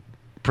actually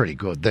pretty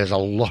good. There's a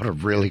lot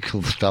of really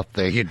cool stuff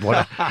there. You'd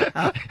want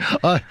to...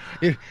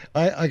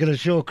 I can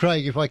assure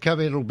Craig, if I come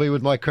in, it'll be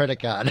with my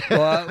credit card.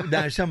 Well,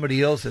 no,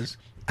 somebody else's.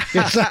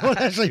 Yes,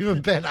 that's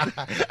even better.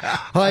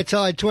 High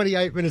tide,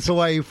 28 minutes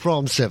away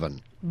from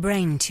 7.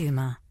 Brain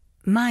tumour,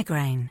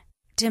 migraine,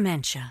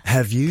 dementia.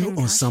 Have you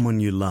or someone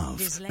you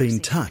love been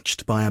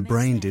touched by a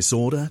brain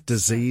disorder,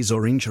 disease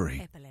or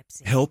injury?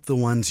 Help the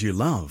ones you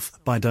love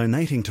by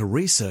donating to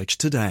research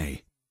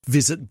today.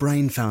 Visit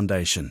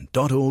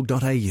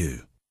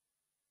brainfoundation.org.au.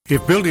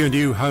 If building a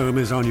new home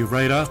is on your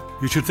radar,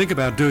 you should think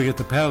about doing it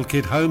the Powell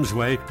Kit Homes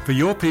way. For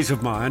your peace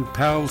of mind,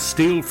 Powell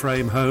steel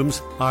frame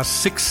homes are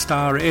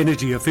 6-star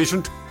energy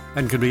efficient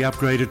and can be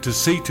upgraded to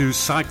C2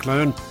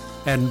 Cyclone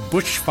and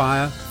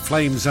Bushfire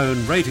Flame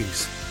Zone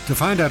ratings. To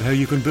find out how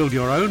you can build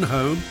your own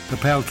home the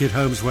Powell Kit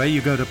Homes way,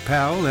 you go to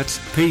Powell, that's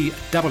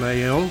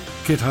P-A-L-L,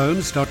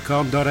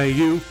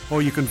 kithomes.com.au,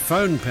 or you can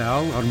phone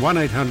Powell on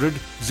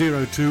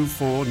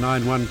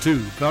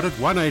 1-800-024-912. Got it?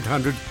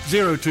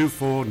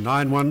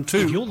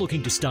 1-800-024-912. If you're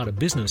looking to start a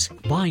business,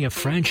 buying a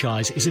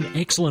franchise is an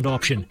excellent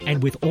option.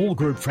 And with All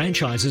Group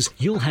Franchises,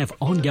 you'll have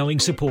ongoing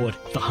support.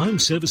 The home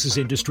services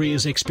industry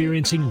is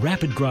experiencing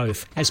rapid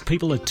growth as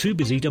people are too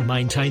busy to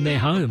maintain their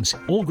homes.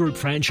 All Group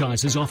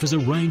Franchises offers a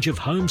range of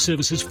home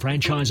services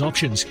franchise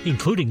options,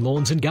 including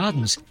lawns and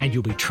gardens, and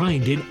you'll be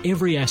trained in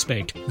every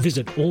aspect.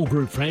 Visit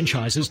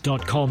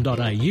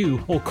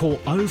allgroupfranchises.com.au or call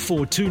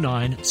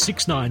 0429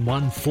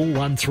 691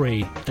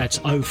 413. That's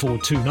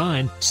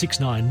 0429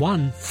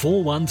 691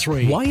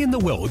 413. Why in the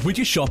world would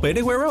you shop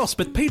anywhere else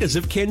but Peters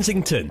of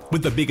Kensington?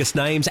 With the biggest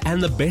names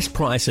and the best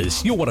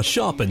prices, you'll want to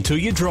shop until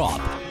you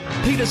drop.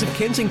 Peters of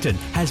Kensington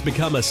has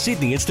become a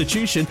Sydney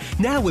institution,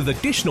 now with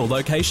additional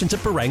locations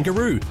at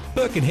Barangaroo,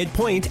 Birkenhead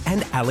Point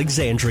and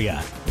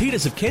Alexandria.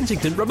 Peters of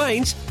Kensington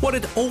remains what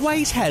it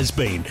always has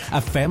been,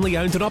 a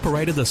family-owned and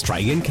operated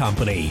Australian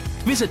company.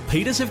 Visit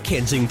Peters of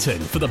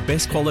Kensington for the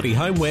best quality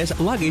homewares,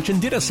 luggage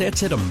and dinner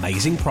sets at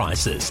amazing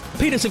prices.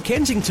 Peters of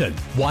Kensington.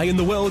 Why in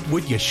the world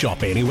would you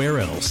shop anywhere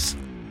else?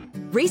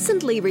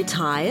 Recently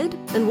retired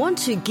and want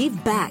to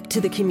give back to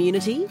the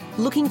community?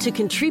 Looking to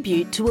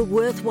contribute to a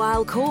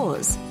worthwhile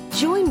cause?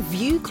 Join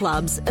View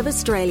Clubs of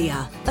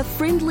Australia, a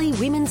friendly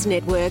women's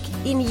network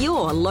in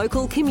your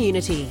local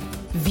community.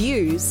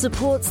 View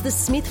supports the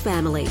Smith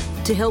family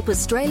to help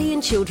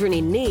Australian children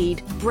in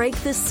need break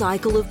the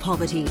cycle of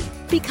poverty.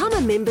 Become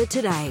a member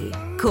today.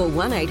 Call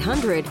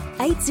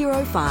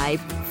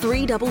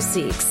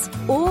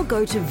 1-800-805-366 or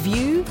go to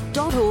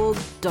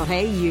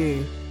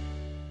view.org.au.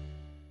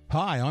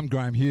 Hi, I'm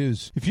Graham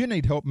Hughes. If you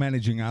need help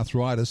managing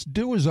arthritis,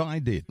 do as I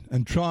did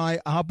and try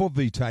Arbor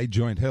Vitae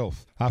Joint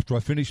Health. After I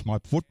finished my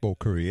football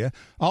career,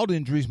 old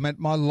injuries meant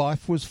my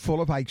life was full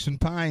of aches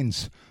and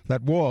pains.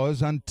 That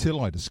was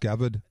until I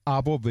discovered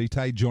Arbor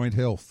Vitae Joint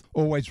Health.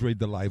 Always read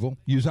the label,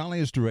 use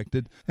only as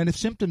directed, and if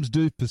symptoms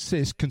do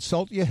persist,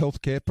 consult your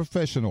healthcare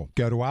professional.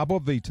 Go to Arbor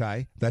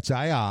Vitae, that's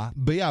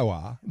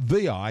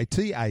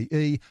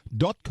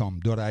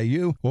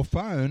ARBORVITAE.com.au or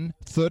phone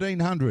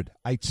 1300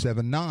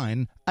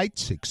 879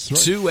 863.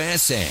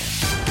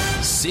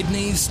 2SM.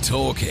 Sydney's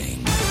talking.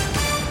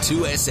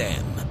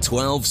 2SM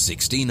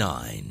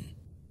 1269.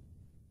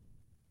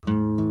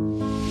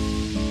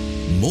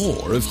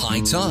 More of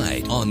High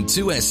Tide on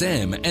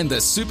 2SM and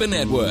the Super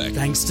Network.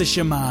 Thanks to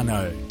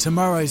Shimano.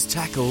 Tomorrow's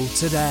tackle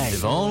today.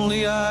 If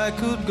only I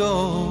could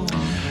go.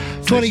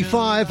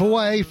 25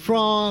 away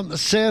from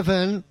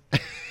 7.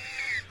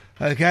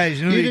 Okay,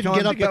 you didn't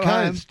get up the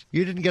coast.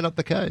 You didn't get up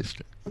the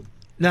coast.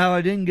 No,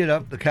 I didn't get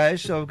up the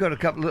coast. So I've got a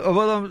couple of...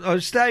 Well, I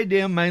stayed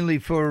down mainly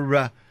for...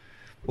 I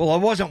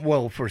wasn't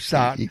well for a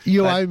start.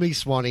 You owe me,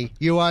 Swanee.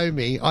 You owe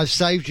me. I've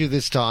saved you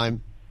this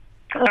time.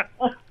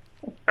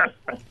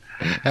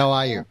 How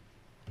are you?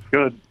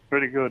 Good,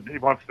 pretty good. He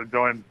wants to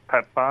join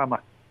Pat Farmer.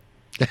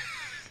 He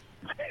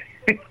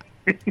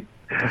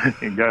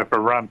can go for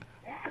a run.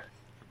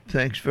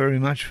 Thanks very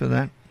much for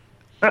that.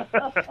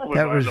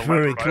 That was We'll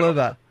very elaborate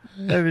clever.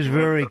 That was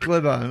very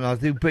clever, and I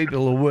think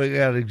people will work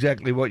out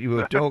exactly what you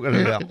were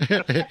talking about.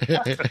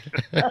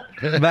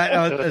 But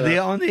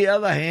on the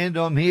other hand,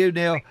 I'm here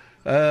now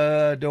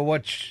to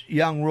watch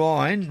young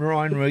Ryan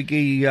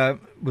Reiki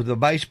with the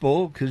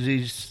baseball, because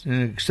he's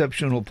an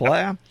exceptional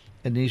player,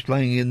 and he's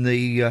playing in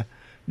the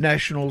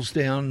Nationals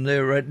down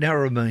there at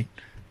Narrabeen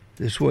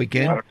this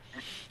weekend.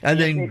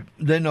 And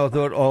then I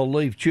thought I'll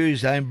leave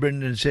Tuesday, and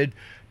Brendan said,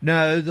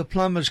 no, the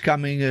plumber's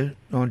coming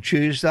on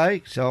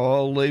Tuesday, so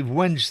I'll leave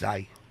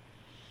Wednesday.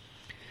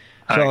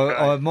 So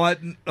I might,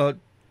 I'll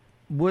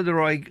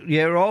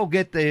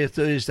get there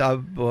Thursday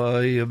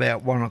by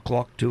about 1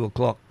 o'clock, 2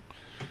 o'clock.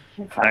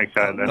 Okay,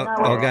 then.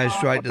 I'll go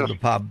straight to the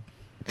pub.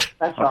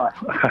 That's right.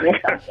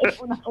 Yeah,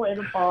 people know where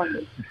to find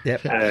it.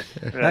 Yep. Yeah.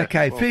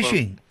 Okay, Well,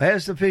 fishing.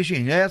 How's the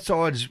fishing?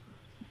 Outside's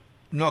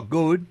not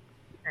good.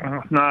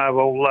 No,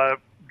 well,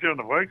 during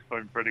the week's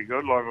been pretty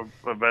good. Like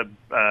I've had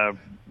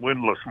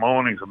windless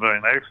mornings have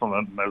been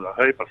excellent, and there's a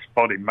heap of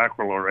spotty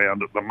mackerel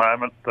around at the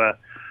moment.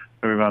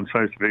 Everyone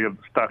seems to be getting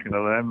stuck into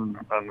them, and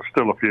there's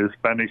still a few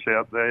Spanish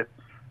out there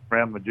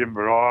around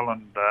Majimba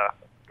Island,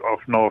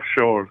 off North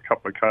Shore, a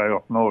couple of K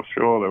off North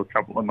Shore. There were a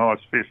couple of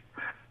nice fish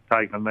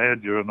taken there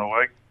during the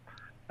week.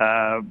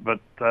 But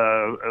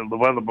the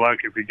weather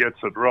bloke, if he gets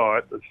it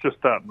right, it's just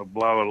starting to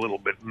blow a little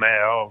bit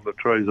now. The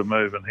trees are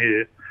moving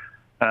here.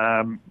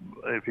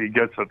 If he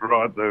gets it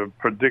right, they're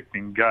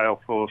predicting gale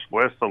force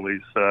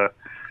westerlies.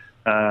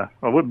 I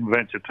wouldn't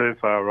venture too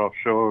far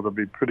offshore. It'll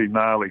be pretty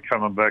gnarly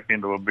coming back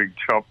into a big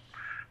chop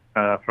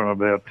from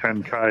about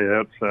 10K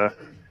out. So,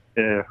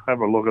 yeah,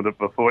 have a look at it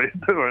before you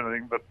do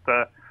anything. But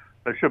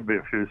there should be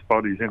a few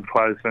spotties in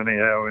place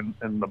anyhow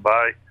in the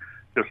bay.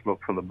 Just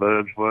look for the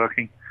birds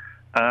working.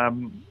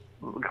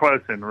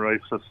 Close-in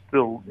reefs are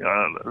still,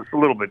 it's a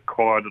little bit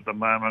quiet at the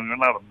moment.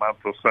 Another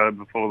month or so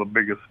before the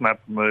biggest snapper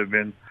move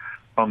in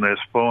on their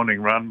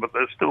spawning run, but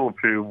there's still a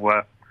few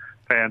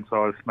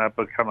pan-sized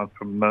snappers coming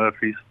from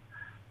Murphy's.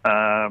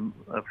 A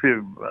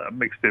few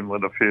mixed in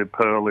with a few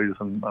pearlies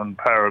and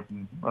parrot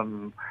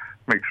and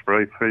mixed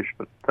reef fish,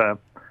 but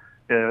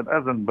yeah, it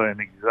hasn't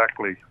been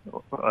exactly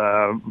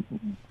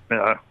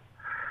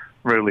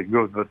really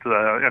good. But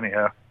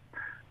anyhow,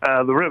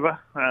 the river,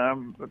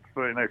 it's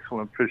been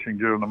excellent fishing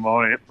during the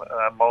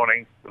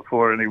morning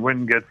before any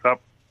wind gets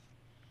up,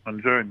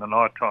 and during the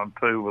night time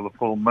too with a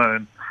full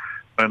moon.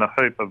 Been a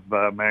heap of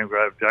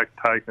mangrove jack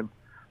taken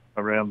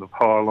around the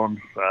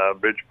pylons,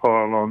 bridge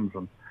pylons,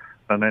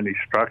 and any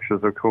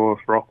structures, of course,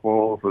 rock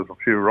walls. There's a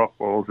few rock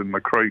walls in the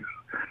creeks,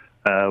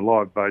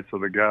 live baits are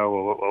the go,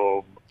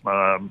 or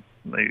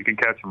you can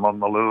catch them on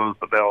the lures,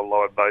 but our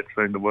live baits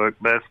seem to work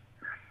best.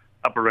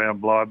 Up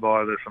around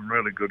Blyby, there's some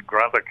really good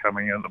grunter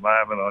coming in at the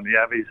moment on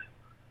yavies,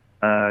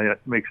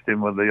 mixed in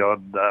with the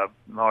odd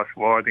nice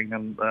whiting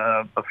and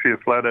a few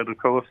flathead, of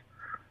course.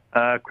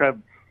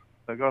 Crabs,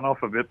 they've gone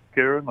off a bit,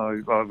 Kieran.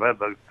 I've had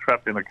the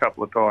trap in a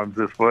couple of times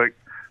this week.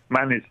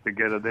 Managed to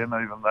get it in,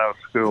 even though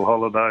it's school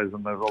holidays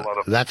and there's a lot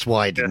of... That's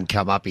why it didn't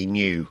come up, he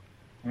knew.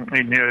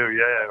 He knew,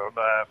 yeah.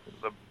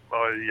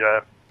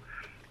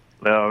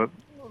 Now,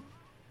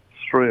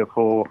 3 or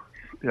 4,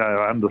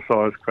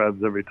 undersized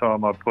crabs every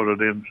time I put it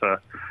in, so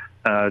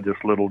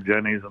just little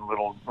jennies and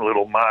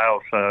little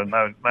males, so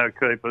no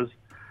keepers.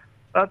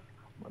 But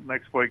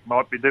next week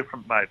might be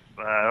different, mate.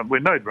 We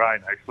need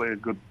rain, actually, a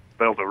good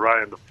belt of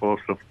rain to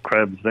force the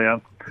crabs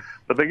down.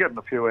 But they're getting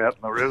a few out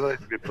in the river.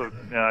 If you put,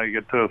 you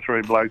get 2 or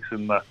 3 blokes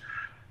in the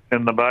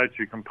boat,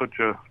 you can put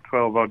your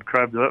 12-odd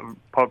crabs out,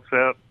 pots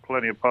out,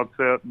 plenty of pots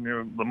out,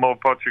 and the more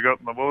pots you got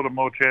in the water,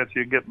 more chance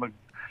you're getting a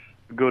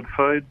good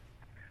feed.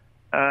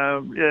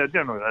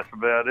 Generally that's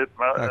about it.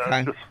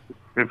 Okay. Just,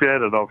 if you're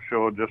headed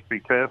offshore, just be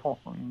careful.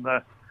 And,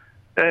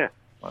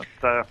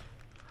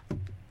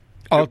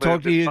 I'll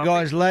talk to you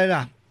guys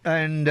later.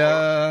 And,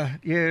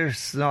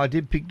 yes, I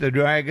did pick the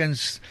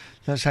Dragons.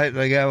 Let's hope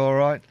they go all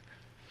right.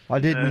 I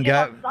didn't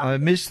go. I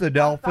missed the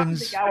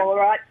Dolphins. To go all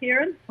right,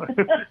 Kieran.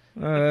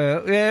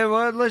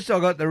 Well, at least I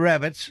got the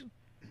Rabbits.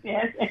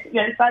 Yes,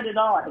 so did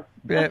I.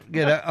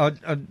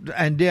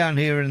 And down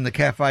here in the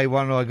cafe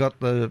one, I got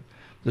the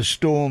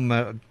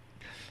Storm.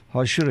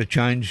 I should have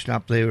changed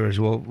up there as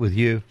well with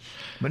you,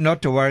 but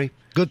not to worry.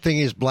 Good thing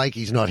is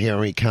Blakey's not here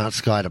and he can't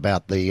skate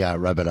about the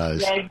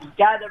Rabbitohs. Yeah,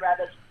 go the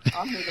Rabbits.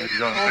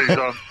 He's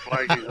on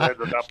Blakey's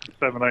headed up to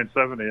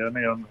 1770, isn't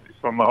he?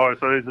 He's on the high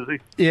seas, is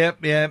he? Yep.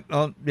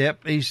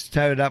 He's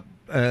towed up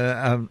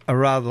a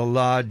rather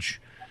large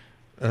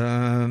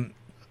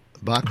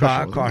bar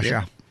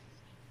crusher.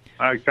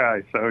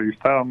 Okay, so he's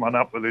towing one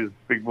up with his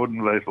big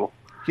wooden vessel.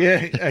 Yeah,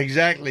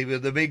 exactly,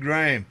 with the big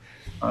ram.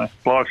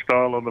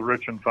 Lifestyle of the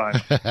rich and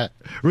famous.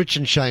 Rich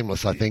and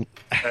shameless, I think.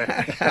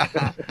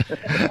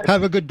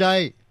 Have a good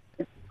day.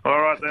 All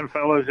right then,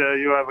 fellas.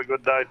 You have a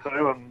good day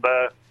too, and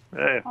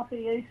Happy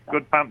Easter.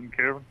 Good punting,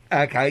 Kieran.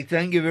 Okay,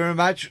 thank you very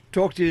much.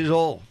 Talk to you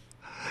all.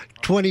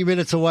 20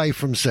 minutes away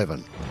from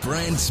 7.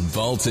 Brent's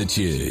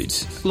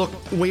Voltitude. Look,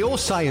 we all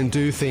say and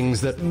do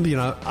things that,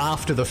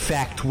 after the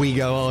fact we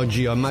go, oh,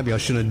 gee, maybe I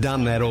shouldn't have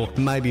done that, or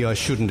maybe I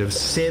shouldn't have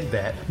said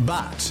that.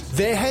 But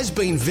there has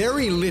been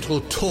very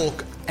little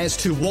talk as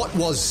to what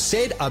was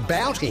said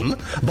about him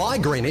by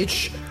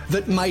Greenwich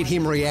that made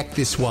him react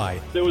this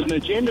way. There was an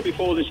agenda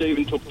before this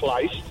even took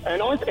place,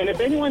 and if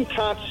anyone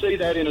can't see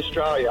that in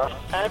Australia,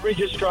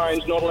 average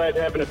Australians not allowed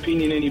to have an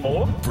opinion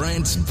anymore.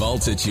 Brent's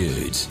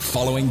Voltitude,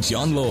 following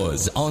John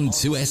Laws on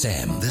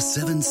 2SM. The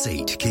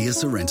 7-seat Kia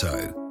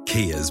Sorento,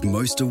 Kia's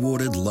most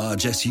awarded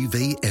large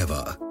SUV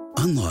ever.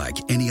 Unlike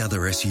any other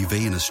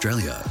SUV in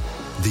Australia,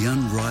 the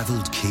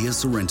unrivaled Kia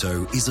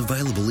Sorento is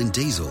available in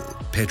diesel,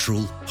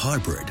 petrol,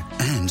 hybrid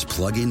and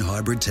plug-in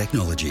hybrid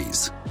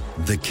technologies.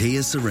 The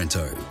Kia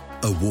Sorento,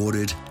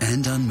 awarded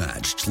and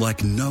unmatched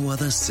like no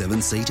other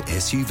 7-seat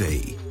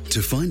SUV.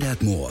 To find out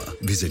more,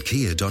 visit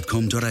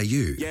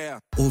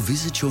kia.com.au or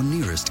visit your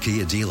nearest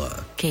Kia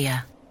dealer.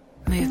 Kia,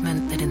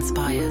 movement that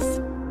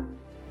inspires.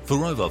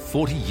 For over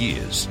 40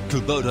 years,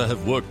 Kubota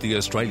have worked the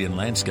Australian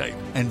landscape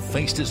and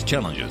faced its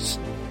challenges.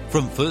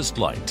 From first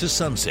light to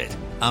sunset,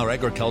 our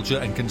agriculture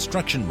and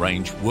construction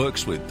range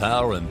works with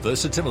power and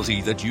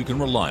versatility that you can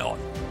rely on.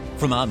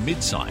 From our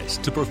mid-size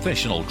to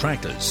professional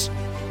tractors,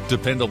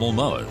 dependable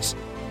mowers,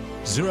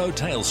 zero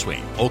tail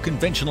swing or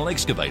conventional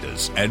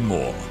excavators and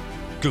more.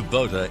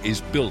 Kubota is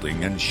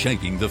building and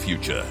shaping the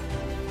future.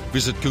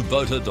 Visit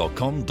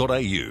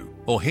kubota.com.au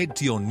or head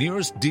to your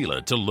nearest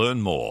dealer to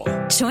learn more.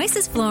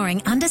 Choices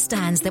Flooring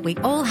understands that we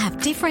all have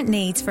different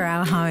needs for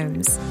our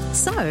homes.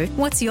 So,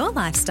 what's your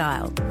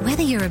lifestyle?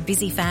 Whether you're a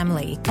busy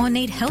family or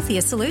need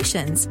healthier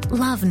solutions,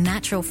 love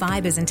natural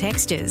fibres and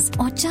textures,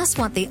 or just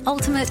want the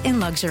ultimate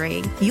in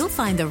luxury, you'll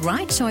find the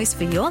right choice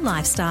for your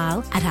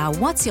lifestyle at our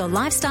What's Your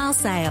Lifestyle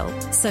sale.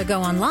 So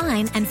go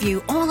online and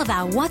view all of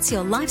our What's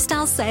Your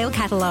Lifestyle sale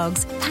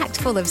catalogues, packed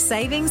full of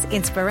savings,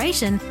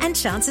 inspiration and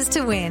chances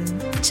to win.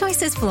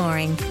 Choices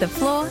Flooring, the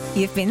floor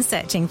you've been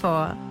searching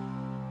for.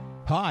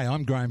 Hi,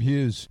 I'm Graham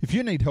Hughes. If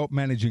you need help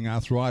managing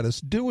arthritis,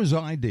 do as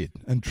I did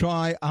and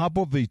try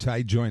Arbor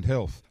Vitae Joint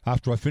Health.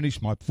 After I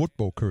finished my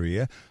football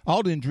career,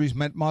 old injuries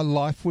meant my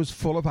life was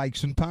full of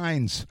aches and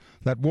pains.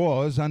 That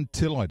was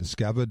until I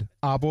discovered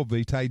Arbor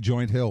Vitae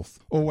Joint Health.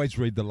 Always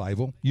read the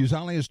label, use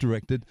only as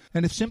directed,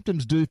 and if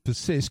symptoms do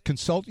persist,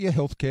 consult your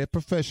healthcare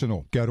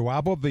professional. Go to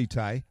Arbor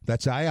Vitae,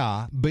 that's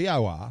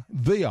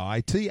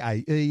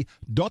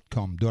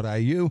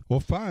ARBORVITAE.com.au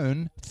or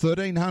phone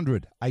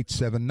 1300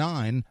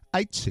 879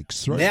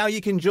 863. Now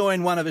you can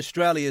join one of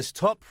Australia's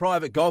top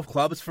private golf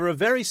clubs for a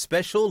very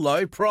special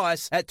low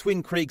price. At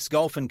Twin Creeks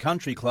Golf and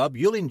Country Club,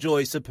 you'll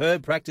enjoy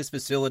superb practice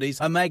facilities,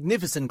 a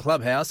magnificent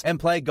clubhouse, and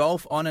play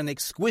golf on an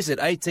exquisite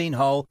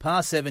 18-hole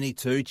par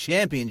 72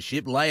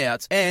 championship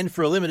layout. And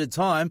for a limited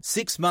time,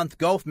 6-month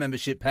golf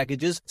membership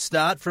packages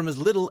start from as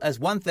little as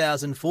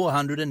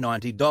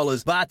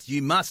 $1,490. But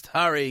you must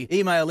hurry.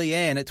 Email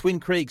Leanne at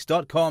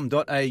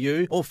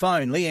twincreeks.com.au or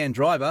phone Leanne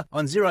Driver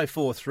on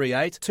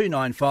 0438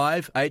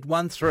 295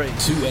 813.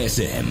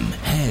 2SM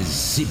has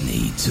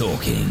Sydney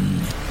talking.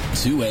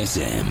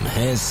 2SM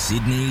has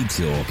Sydney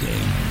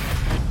talking.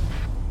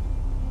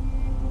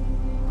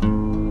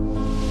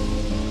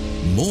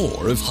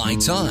 More of High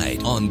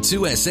Tide on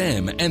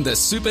 2SM and the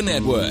Super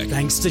Network.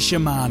 Thanks to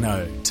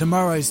Shimano.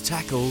 Tomorrow's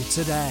tackle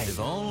today. If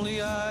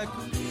only I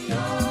could be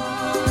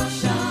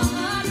yours.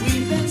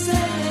 We've been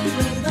sailing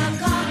with a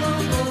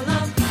cargo full of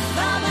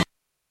love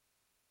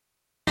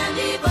and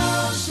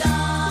devotion.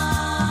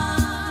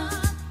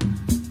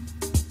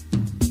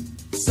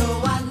 So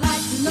I'd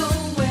like to know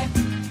where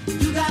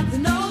you got the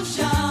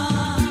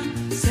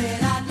notion.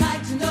 Said I'd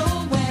like to know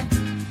where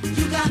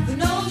you got the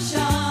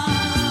notion.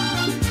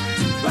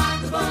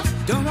 Rock the boat,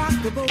 don't rock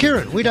the boat.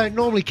 Kieran, we don't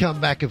normally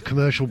come back of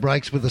commercial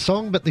breaks with a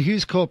song, but the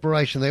Hughes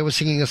Corporation, they were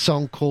singing a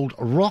song called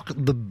Rock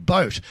the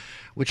Boat,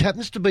 which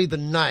happens to be the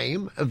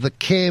name of the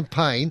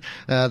campaign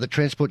that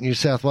Transport New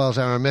South Wales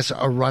RMS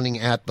are running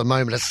at the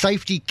moment, a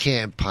safety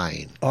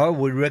campaign. I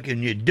would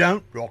reckon you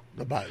don't rock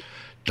the boat.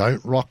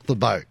 Don't rock the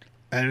boat.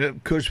 And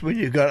of course, when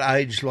you've got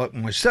age like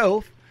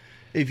myself,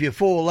 if you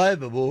fall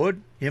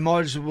overboard, you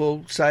might as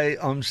well say,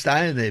 I'm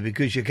staying there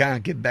because you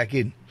can't get back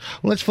in.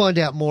 Well, let's find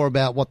out more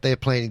about what they're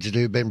planning to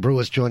do. Ben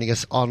Brewer's joining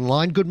us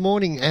online. Good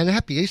morning and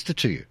happy Easter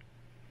to you.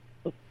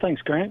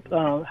 Thanks, Grant.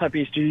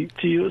 Happy Easter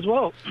to you as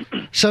well.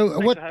 So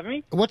Thanks for having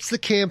me. What's the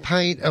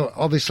campaign? Oh,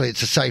 obviously,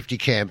 it's a safety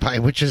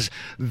campaign, which is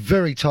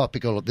very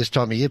topical at this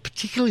time of year,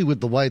 particularly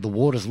with the way the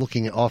water's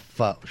looking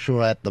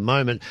offshore at the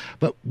moment.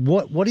 But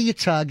what are you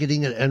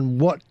targeting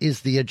and what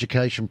is the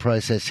education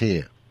process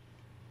here?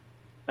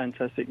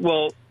 Fantastic.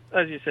 Well,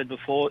 as you said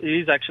before, it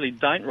is actually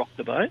don't rock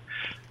the boat.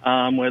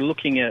 We're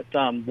looking at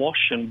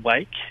wash and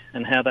wake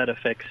and how that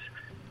affects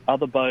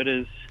other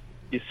boaters,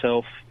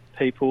 yourself,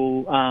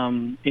 people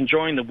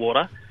enjoying the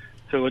water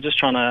who are just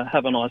trying to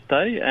have a nice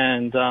day.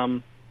 And,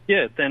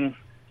 then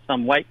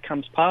some wake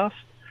comes past,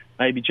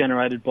 maybe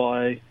generated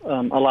by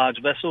a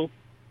large vessel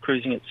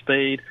cruising at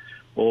speed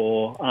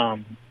or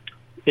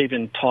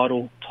even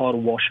tidal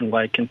wash and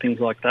wake and things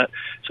like that.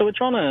 So we're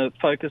trying to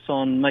focus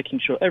on making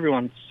sure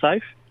everyone's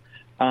safe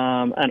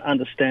and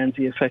understands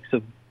the effects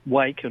of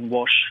wake and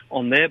wash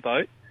on their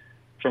boat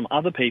from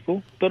other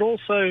people, but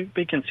also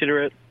be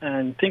considerate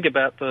and think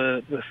about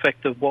the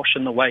effect of wash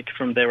and the wake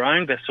from their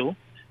own vessel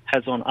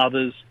has on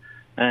others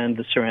and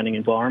the surrounding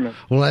environment.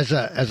 Well, as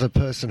a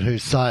person who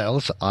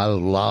sails, I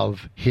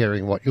love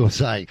hearing what you're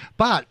saying.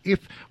 But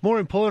more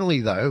importantly,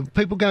 though,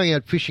 people going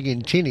out fishing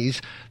in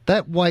tinnies,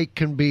 that wake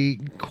can be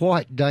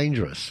quite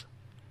dangerous.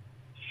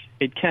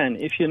 It can,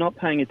 if you're not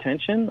paying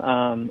attention,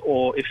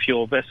 or if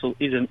your vessel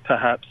isn't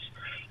perhaps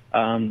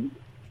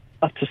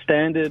up to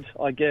standard,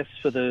 I guess,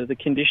 for the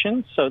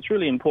conditions. So it's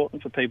really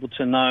important for people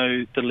to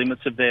know the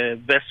limits of their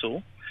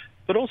vessel,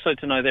 but also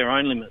to know their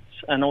own limits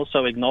and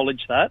also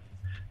acknowledge that.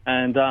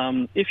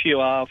 And if you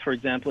are, for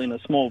example, in a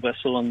small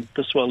vessel and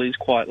the swell is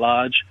quite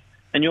large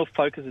and your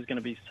focus is going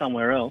to be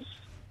somewhere else,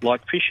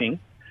 like fishing,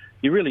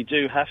 you really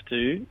do have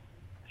to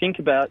think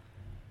about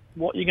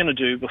what you're going to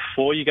do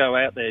before you go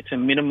out there to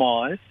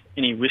minimise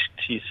any risk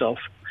to yourself,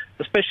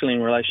 especially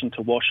in relation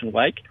to wash and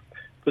wake,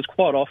 because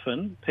quite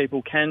often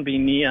people can be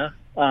near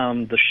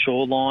the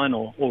shoreline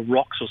or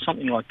rocks or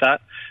something like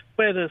that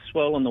where the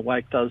swell and the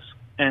wake does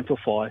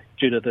amplify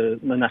due to the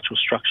natural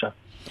structure.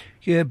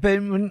 Yeah,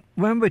 Ben,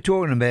 when we're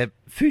talking about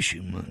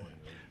fishing,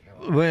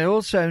 we're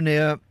also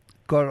now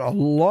got a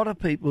lot of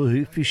people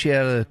who fish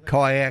out of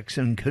kayaks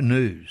and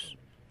canoes.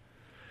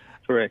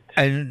 Correct.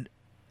 And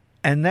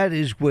that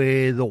is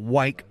where the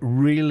wake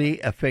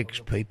really affects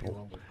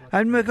people.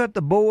 And we've got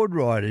the board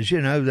riders,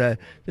 the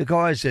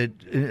guys that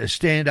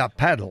stand-up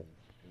paddle.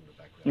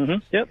 Mm-hmm.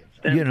 Yep.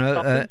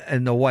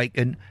 And the wake.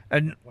 And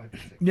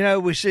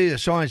we see the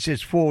sign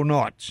says 4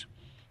 knots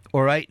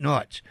or 8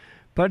 knots.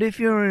 But if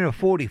you're in a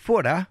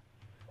 40-footer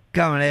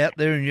going out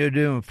there and you're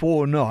doing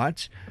 4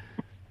 knots,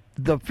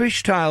 the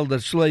fishtail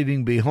that's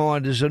leaving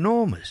behind is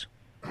enormous.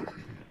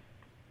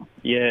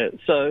 Yeah,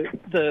 so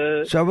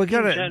we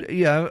got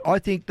to, I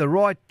think the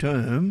right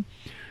term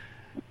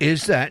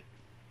is that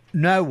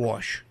no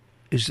wash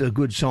is a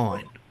good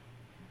sign.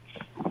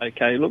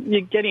 Okay, look,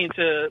 you're getting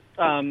into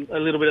a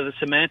little bit of the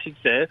semantics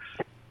there.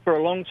 For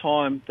a long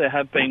time, there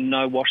have been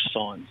no wash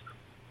signs.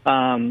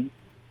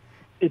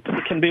 It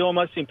can be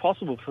almost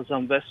impossible for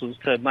some vessels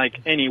to make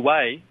any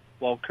way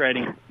while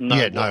creating no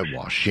wash. No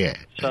wash, yeah.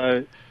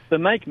 So the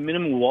make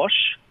minimal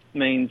wash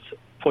means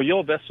for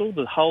your vessel,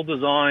 the hull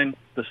design,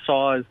 the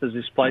size, the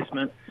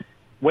displacement,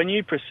 when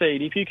you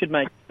proceed, if you could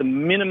make the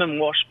minimum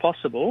wash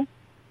possible,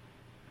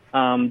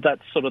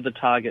 that's sort of the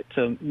target,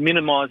 to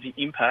minimise the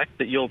impact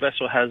that your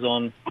vessel has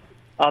on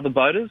other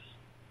boaters,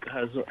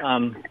 has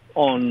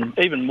on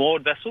even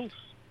moored vessels,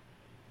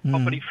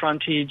 property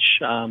frontage,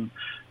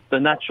 the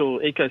natural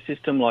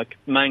ecosystem like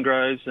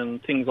mangroves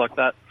and things like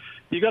that.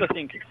 You've got to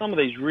think some of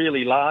these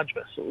really large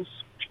vessels,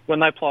 when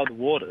they ply the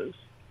waters,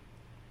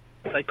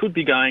 they could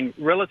be going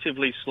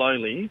relatively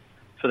slowly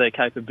for their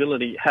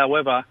capability.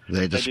 However,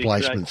 their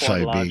displacement's so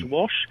big. Quite a large big.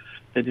 wash.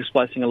 They're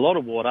displacing a lot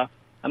of water,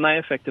 and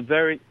they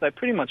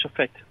pretty much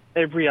affect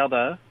every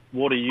other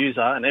water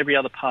user and every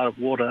other part of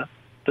water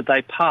that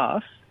they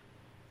pass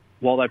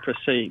while they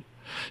proceed.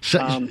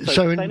 So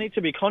they need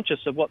to be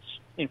conscious of what's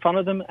in front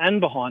of them and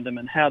behind them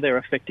and how they're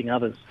affecting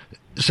others.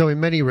 So in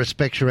many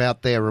respects, you're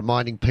out there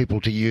reminding people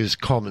to use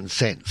common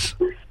sense.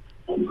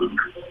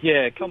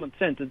 Yeah, common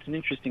sense. It's an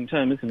interesting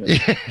term, isn't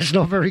it? Yeah, it's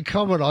not very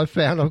common, I've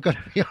found. I've got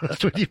to be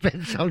honest with you,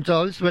 Ben,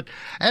 sometimes. But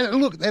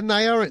look, and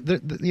they are,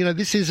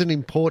 this is an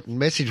important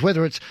message,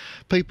 whether it's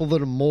people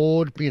that are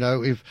moored,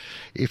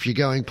 if you're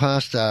going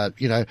past,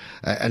 an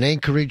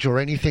anchorage or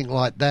anything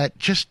like that,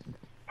 just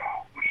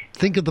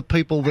think of the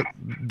people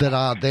that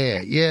are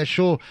there. Yeah,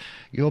 sure,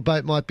 your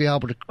boat might be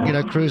able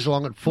to, cruise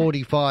along at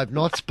 45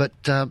 knots, but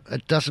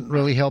it doesn't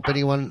really help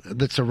anyone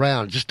that's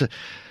around. Just to,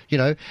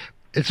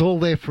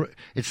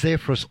 it's there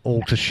for us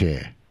all to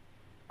share.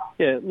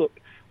 Yeah, look,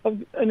 I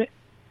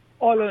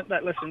learnt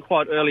that lesson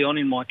quite early on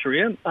in my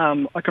career. I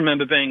can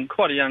remember being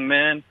quite a young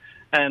man,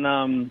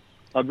 and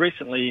I'd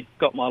recently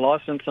got my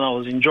licence, and I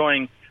was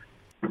enjoying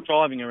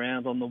driving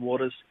around on the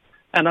waters.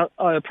 And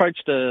I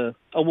approached a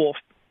wharf,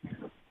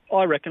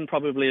 I reckon,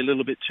 probably a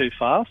little bit too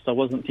fast. I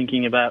wasn't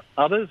thinking about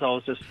others. I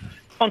was just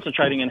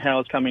concentrating on how I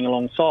was coming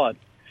alongside.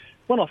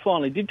 When I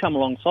finally did come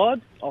alongside,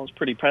 I was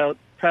pretty proud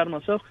of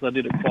myself because I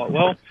did it quite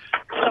well.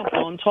 Jumped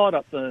on, tied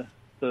up the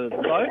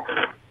boat,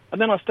 and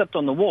then I stepped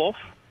on the wharf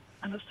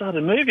and it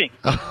started moving.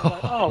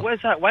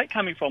 Where's that wake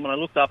coming from? And I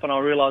looked up and I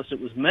realised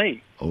it was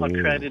me. I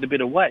created a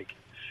bit of wake.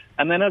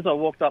 And then as I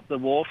walked up the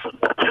wharf,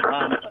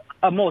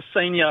 a more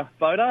senior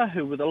boater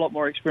who with a lot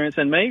more experience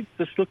than me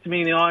just looked at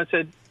me in the eye and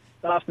said,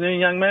 "Good afternoon,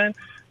 young man.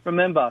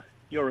 Remember,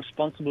 you're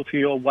responsible for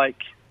your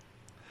wake."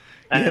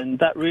 And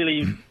that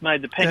really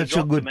made the penny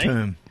drop to me. That's a good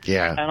term.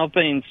 Yeah. And I've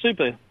been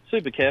super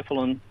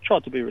careful and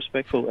tried to be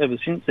respectful ever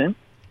since then.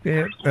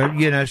 Yeah,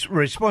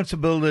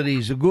 responsibility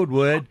is a good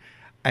word,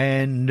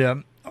 and I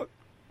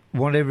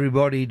want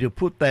everybody to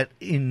put that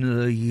in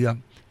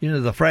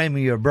the frame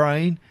of your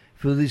brain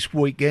for this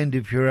weekend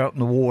if you're out in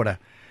the water.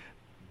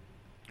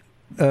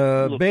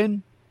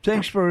 Ben?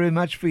 thanks very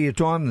much for your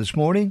time this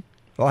morning.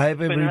 I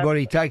hope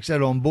everybody takes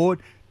that on board.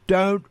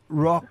 Don't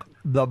rock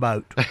the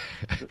boat.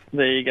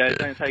 There you go.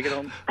 Don't take it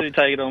on. Do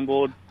take it on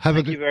board.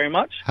 Thank you very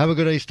much. Have a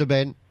good Easter,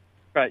 Ben.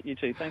 Great, you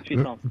too. Thanks for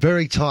your time.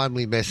 Very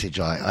timely message,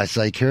 I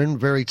say, Kieran.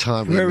 Very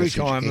timely message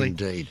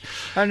indeed.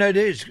 And it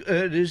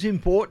is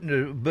important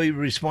to be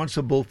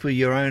responsible for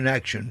your own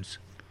actions.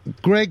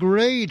 Greg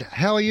Reid,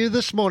 how are you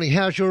this morning?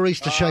 How's your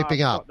Easter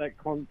shaping up?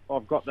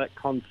 I've got that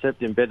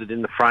concept embedded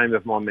in the frame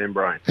of my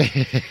membrane.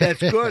 That's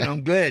good.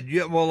 I'm glad.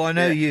 Well, I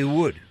know you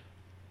would.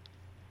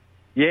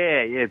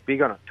 Yeah,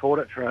 big on it. Taught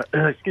it for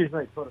a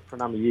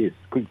number of years.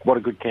 What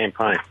a good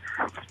campaign.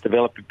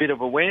 Developed a bit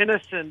of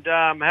awareness and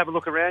have a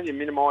look around you,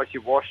 minimise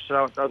your wash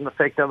so it doesn't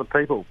affect other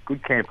people.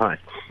 Good campaign.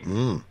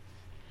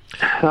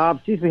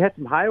 We had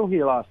some hail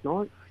here last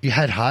night. You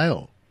had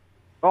hail?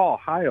 Oh,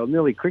 hail,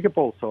 nearly cricket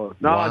ball size.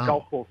 No, Wow.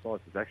 golf ball size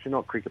is actually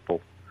not cricket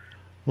ball.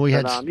 We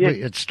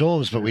had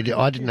storms, but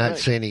I didn't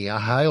see any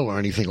hail or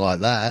anything like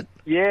that.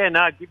 Yeah,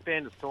 no, a good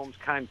band of storms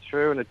came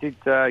through and it did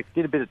a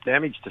bit of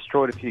damage,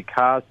 destroyed a few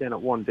cars down at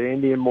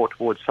Wandandy and more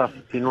towards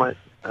Sussex Inlet.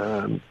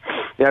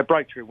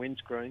 Breakthrough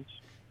windscreens.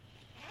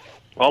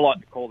 I like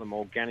to call them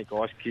organic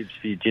ice cubes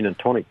for your gin and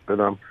tonic, but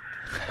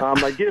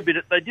they did a bit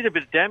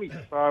of damage.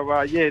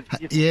 So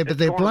Yeah, but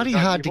they're bloody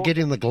hard to get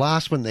in the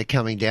glass when they're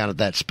coming down at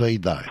that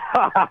speed, though.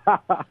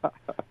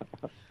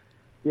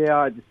 Yeah,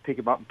 I just pick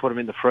them up and put them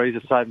in the freezer,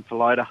 save them for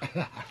later.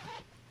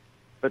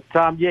 But,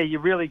 you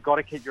really got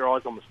to keep your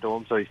eyes on the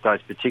storms these days,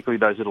 particularly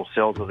those little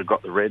cells that have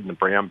got the red and the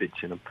brown bits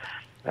in them.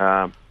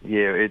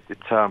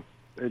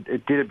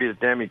 It did a bit of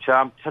damage.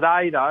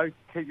 Today, though,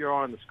 keep your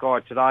eye on the sky.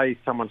 Today,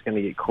 someone's going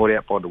to get caught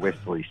out by the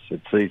westerlies.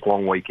 It's these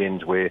long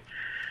weekends where,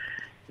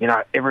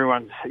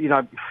 everyone,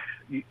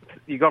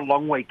 you got a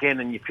long weekend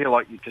and you feel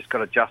like you've just got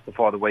to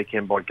justify the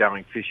weekend by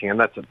going fishing, and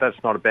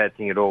that's not a bad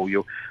thing at all.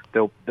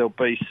 There'll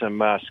be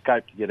some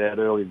scope to get out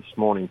early this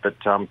morning, but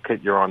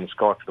keep your eye on the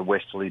sky for the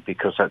westerly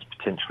because that's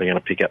potentially going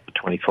to pick up the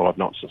 25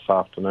 knots this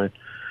afternoon.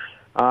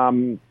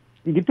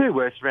 You can do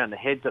worse around the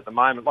heads at the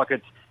moment. Like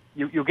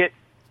you'll get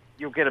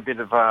a bit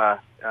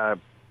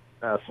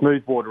of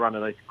smooth water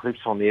underneath the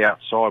cliffs on the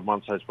outside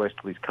once those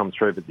westerlies come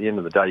through. But at the end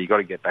of the day, you've got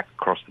to get back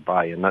across the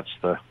bay, and that's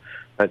the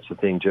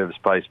thing. Jervis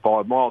Bay's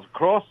 5 miles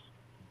across.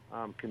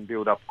 Can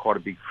build up quite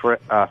a big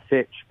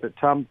fetch. But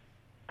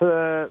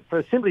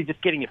for simply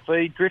just getting your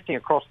feed, drifting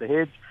across the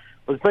heads,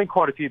 there's been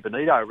quite a few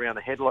bonito around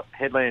the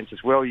headlands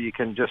as well. You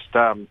can just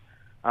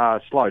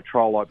slow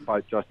troll like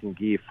boat just in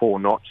gear 4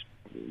 knots,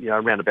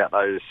 around about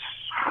those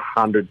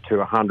 100 to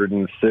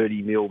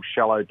 130 mil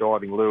shallow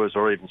diving lures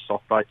or even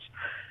soft baits.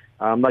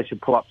 They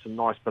should pull up some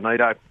nice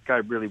bonito, go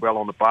really well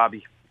on the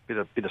barbie, bit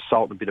of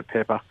salt and a bit of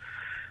pepper.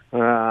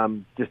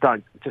 Just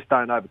don't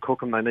overcook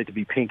them. They need to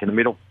be pink in the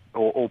middle,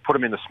 or put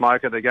them in the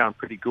smoker. They're going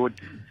pretty good.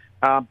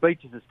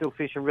 Beaches are still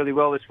fishing really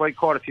well this week.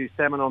 Quite a few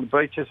salmon on the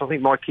beaches. I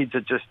think my kids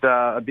are just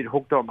a bit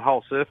hooked on the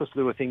whole surface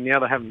lure thing now.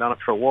 They haven't done it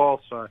for a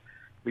while, so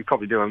we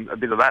probably do a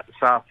bit of that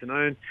this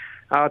afternoon.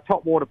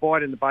 Top water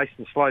bite in the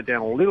basin slowed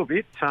down a little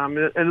bit, and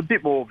a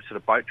bit more sort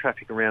of boat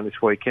traffic around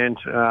this weekend.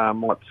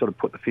 Might sort of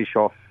put the fish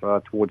off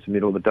towards the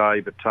middle of the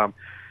day, but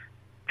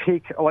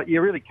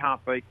you really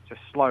can't beat just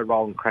slow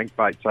rolling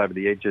crankbaits over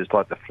the edges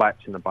like the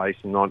flats in the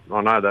basin.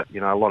 I know that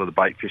a lot of the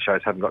bait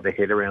fishers haven't got their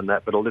head around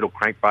that, but a little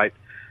crankbait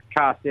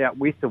cast out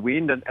with the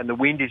wind, and the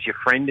wind is your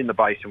friend in the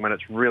basin. When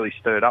it's really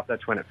stirred up,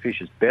 that's when it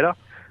fishes better,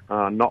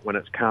 not when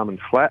it's calm and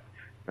flat.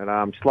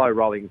 And slow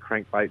rolling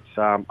crankbaits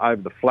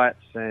over the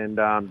flats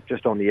and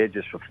just on the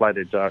edges for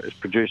flatheads is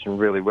producing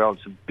really well.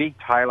 It's a big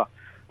tailor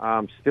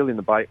still in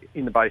the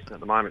basin at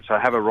the moment, so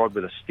have a rod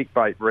with a stick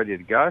bait ready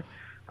to go.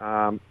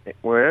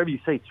 Wherever you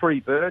see 3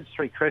 birds,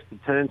 3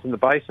 crested terns in the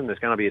basin, there's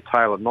going to be a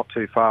tailor not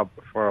too far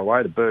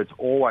away. The birds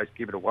always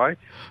give it away,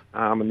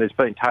 and there's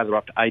been tailor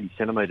up to 80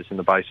 centimetres in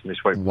the basin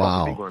this week.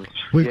 Wow. Big ones.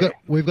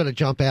 We've got to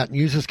jump out and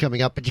use this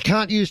coming up, but you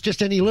can't use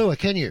just any lure,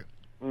 can you?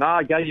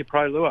 No, go your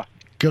pro lure.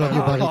 Good on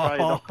you, buddy.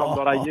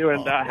 pro.com.au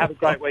and have a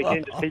great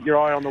weekend. Just keep your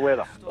eye on the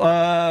weather.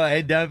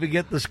 And don't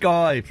forget the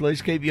sky.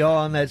 Please keep your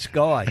eye on that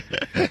sky.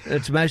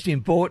 It's most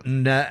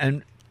important.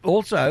 And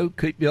also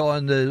keep your eye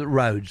on the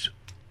roads.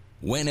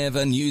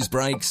 Whenever news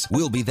breaks,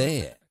 we'll be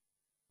there.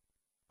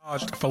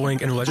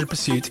 Following an alleged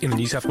pursuit in the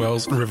New South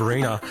Wales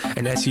Riverina,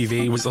 an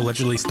SUV was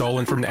allegedly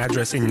stolen from an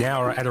address in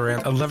Nowra at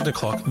around 11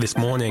 o'clock this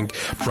morning.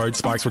 Road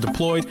spikes were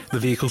deployed, the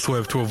vehicle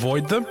swerved to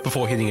avoid them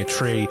before hitting a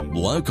tree.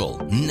 Local,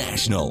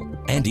 national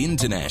and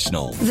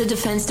international. The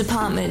Defence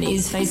Department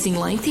is facing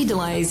lengthy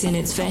delays in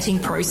its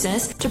vetting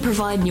process to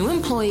provide new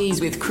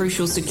employees with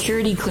crucial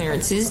security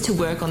clearances to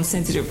work on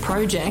sensitive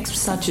projects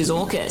such as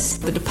AUKUS.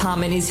 The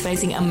department is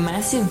facing a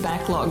massive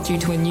backlog due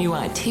to a new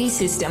IT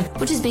system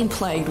which has been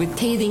plagued with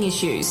teething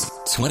issues.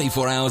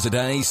 24 hours a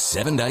day,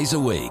 7 days a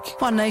week.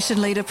 One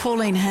Nation leader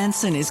Pauline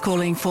Hanson is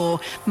calling for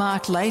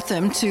Mark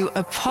Latham to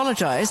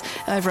apologise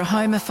over a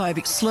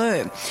homophobic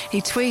slur.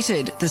 He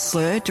tweeted the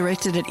slur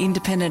directed at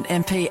Independent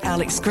MP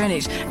Alex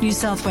Greenwich. New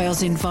South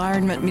Wales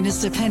Environment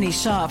Minister Penny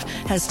Sharp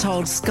has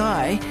told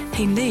Sky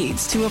he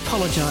needs to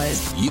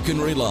apologise. You can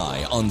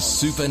rely on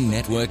Super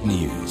Network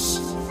News.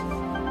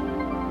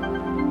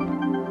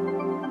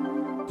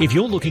 If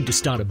you're looking to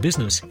start a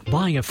business,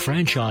 buying a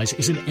franchise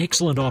is an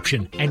excellent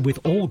option, and with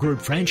All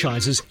Group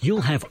Franchises, you'll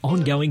have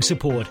ongoing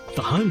support.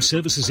 The home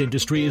services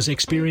industry is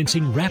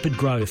experiencing rapid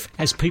growth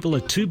as people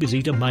are too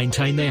busy to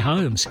maintain their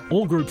homes.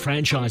 All Group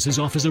Franchises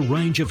offers a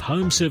range of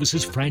home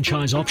services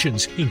franchise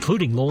options,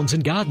 including lawns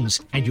and gardens,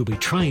 and you'll be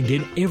trained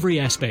in every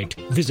aspect.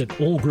 Visit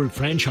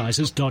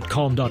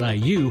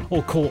allgroupfranchises.com.au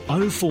or call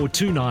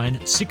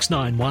 0429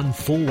 691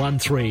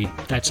 413.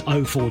 That's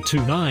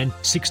 0429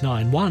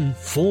 691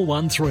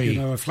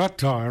 413. A flat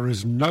tyre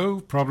is no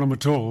problem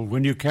at all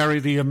when you carry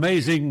the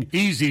amazing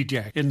Easy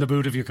Jack in the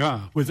boot of your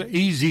car. With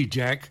Easy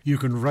Jack, you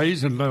can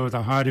raise and lower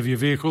the height of your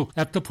vehicle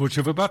at the push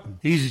of a button.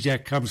 Easy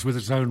Jack comes with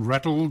its own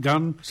rattle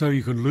gun, so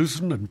you can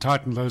loosen and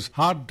tighten those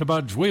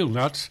hard-to-budge wheel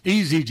nuts.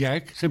 Easy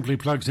Jack simply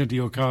plugs into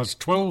your car's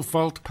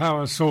 12-volt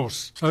power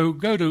source. So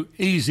go to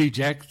Easy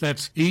Jack,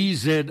 that's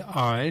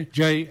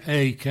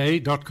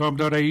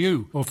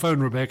EZIJAK.com.au, or phone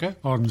Rebecca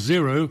on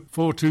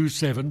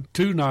 0427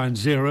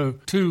 290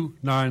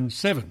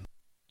 297.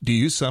 Do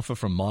you suffer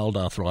from mild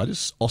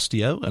arthritis,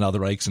 osteo and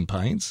other aches and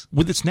pains?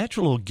 With its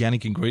natural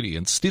organic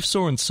ingredients, Stiff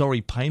Sore and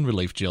Sorry Pain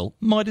Relief Gel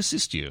might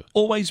assist you.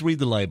 Always read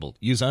the label,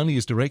 use only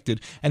as directed,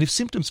 and if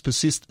symptoms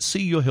persist,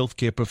 see your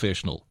healthcare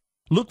professional.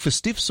 Look for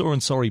Stiff Sore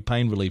and Sorry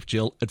Pain Relief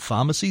Gel at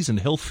pharmacies and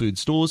health food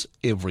stores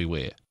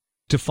everywhere.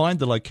 To find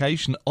the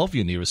location of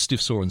your nearest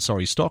Stiff Sore and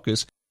Sorry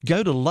stockist,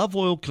 go to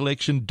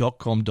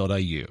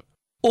loveoilcollection.com.au.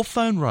 Or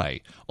phone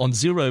Ray on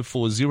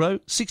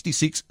 040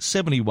 66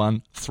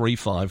 71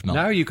 359.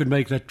 Now you can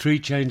make that tree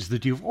change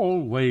that you've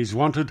always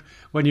wanted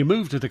when you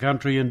move to the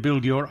country and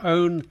build your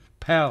own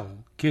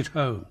PAL kit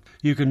home.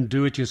 You can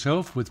do it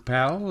yourself with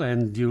PAL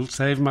and you'll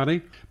save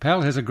money.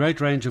 PAL has a great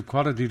range of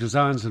quality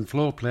designs and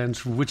floor plans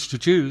from which to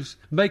choose.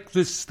 Make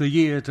this the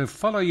year to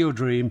follow your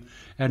dream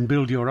and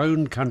build your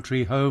own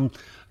country home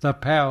the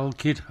PAL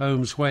Kit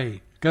Homes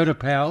way. Go to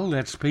PAL,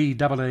 that's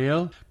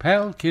P-A-L,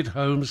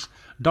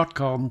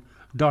 palkithomes.com.au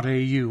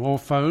or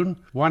phone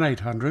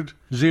 1800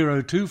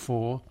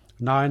 024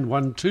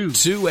 912.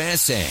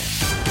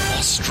 2SM,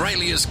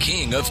 Australia's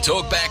king of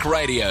talkback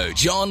radio,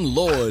 John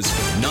Laws,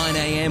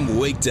 9am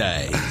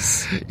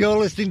weekdays. You're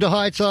listening to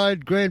High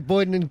Tide. Grant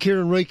Boyden and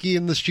Kieran Reiki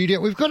in the studio.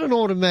 We've got an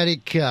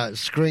automatic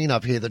screen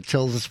up here that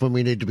tells us when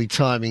we need to be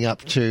timing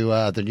up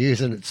to the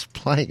news, and it's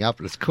playing up,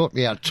 and it's caught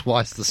me out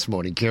twice this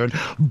morning, Kieran.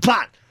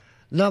 But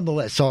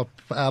nonetheless, so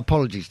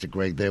apologies to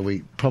Greg there.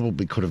 We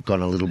probably could have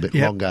gone a little bit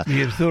longer.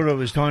 You thought it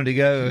was time to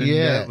go,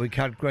 and we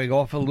cut Greg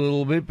off a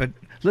little bit. But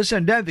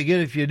listen, don't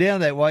forget, if you're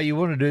down that way, you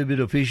want to do a bit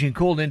of fishing,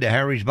 call into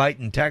Harry's Bait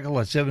and Tackle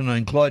at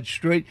 17 Clyde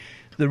Street.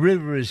 The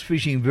river is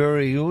fishing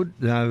very good.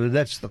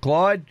 That's the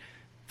Clyde.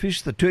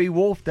 Fish the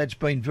T-Wharf. That's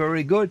been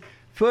very good.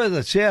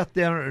 Further south,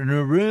 down at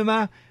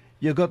Narooma,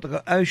 you've got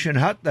the Ocean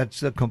Hut. That's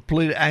the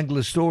complete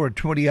angler store at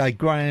 28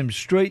 Graham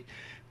Street.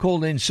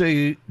 Call in,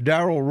 see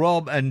Darryl,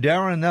 Rob and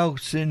Darren. They'll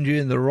send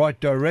you in the right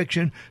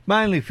direction.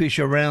 Mainly fish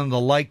around the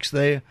lakes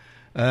there.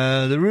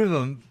 The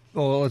river,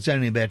 well, it's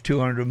only about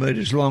 200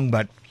 metres long,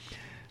 but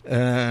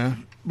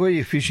where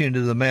you fish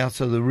into the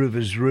mouth of the river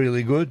is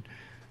really good.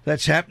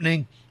 That's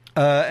happening.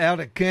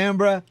 Out at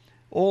Canberra,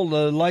 all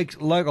the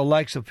local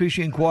lakes are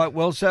fishing quite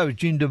well. So is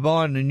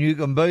Jindabyne and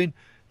Newcombe.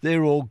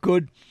 They're all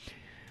good.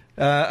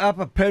 Up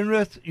at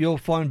Penrith, you'll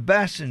find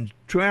bass and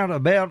trout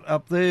about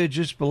up there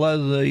just below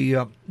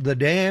the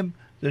dam.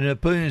 The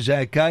Napoon's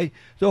okay.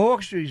 The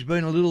Hawkestry's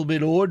been a little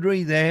bit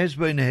ornery. There has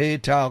been a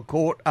hairtail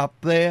caught up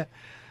there.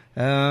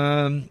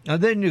 And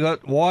then you've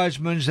got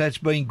Wiseman's. That's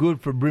been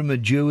good for Brimmer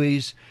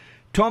Deweys.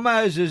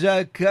 Tomo's is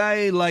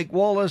okay. Lake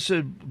Wallace,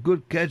 a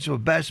good catch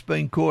of bass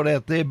been caught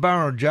out there.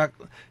 Burrajuck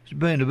has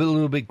been a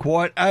little bit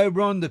quiet.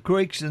 Oberon, the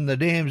creeks and the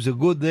dams are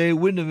good there.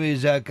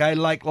 Windermere's okay.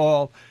 Lake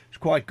Lyell is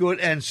quite good.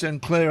 And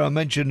St Clair, I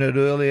mentioned it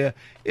earlier,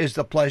 is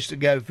the place to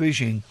go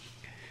fishing.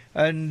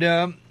 And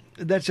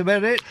that's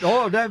about it.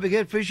 Oh, don't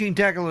forget Fishing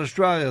Tackle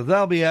Australia.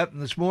 They'll be open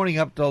this morning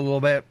up till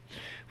about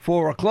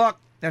 4 o'clock.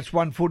 That's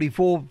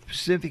 144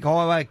 Pacific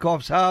Highway,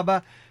 Coffs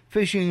Harbour.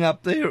 Fishing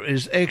up there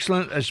is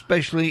excellent,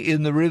 especially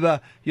in the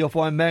river. You'll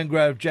find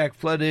mangrove, jack,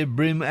 flathead,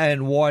 brim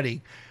and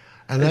whiting.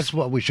 And that's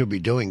what we should be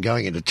doing,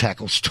 going into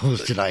tackle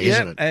stores today,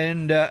 isn't it?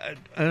 And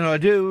I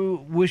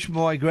do wish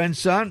my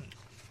grandson,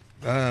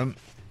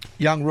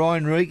 young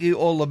Ryan Reiki,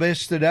 all the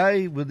best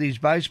today with his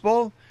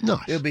baseball.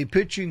 Nice. He'll be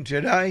pitching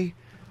today,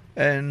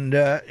 and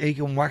he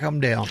can whack them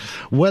down.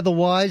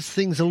 Weather-wise,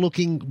 things are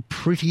looking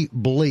pretty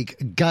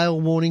bleak. Gale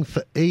warning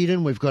for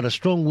Eden. We've got a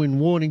strong wind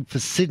warning for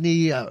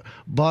Sydney,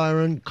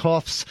 Byron,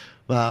 Coffs.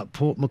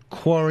 Port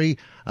Macquarie,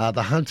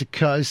 the Hunter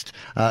Coast,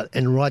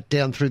 and right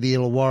down through the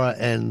Illawarra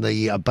and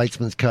the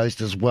Batesman's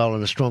Coast as well,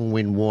 and a strong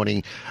wind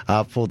warning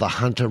for the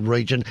Hunter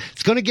region.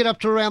 It's going to get up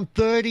to around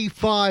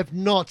 35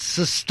 knots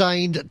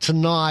sustained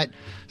tonight.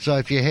 So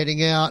if you're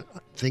heading out,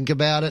 think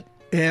about it.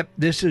 Yep,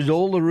 this is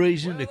all the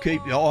reason to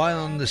keep your eye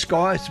on the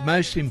skies,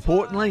 most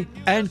importantly,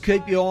 and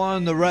keep your eye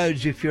on the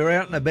roads if you're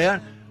out and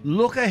about.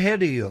 Look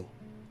ahead of you.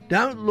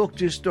 Don't look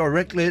just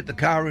directly at the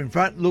car in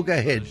front, look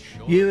ahead.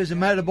 You as a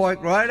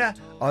motorbike rider,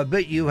 I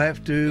bet you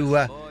have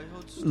to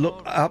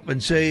look up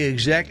and see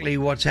exactly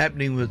what's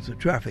happening with the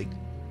traffic.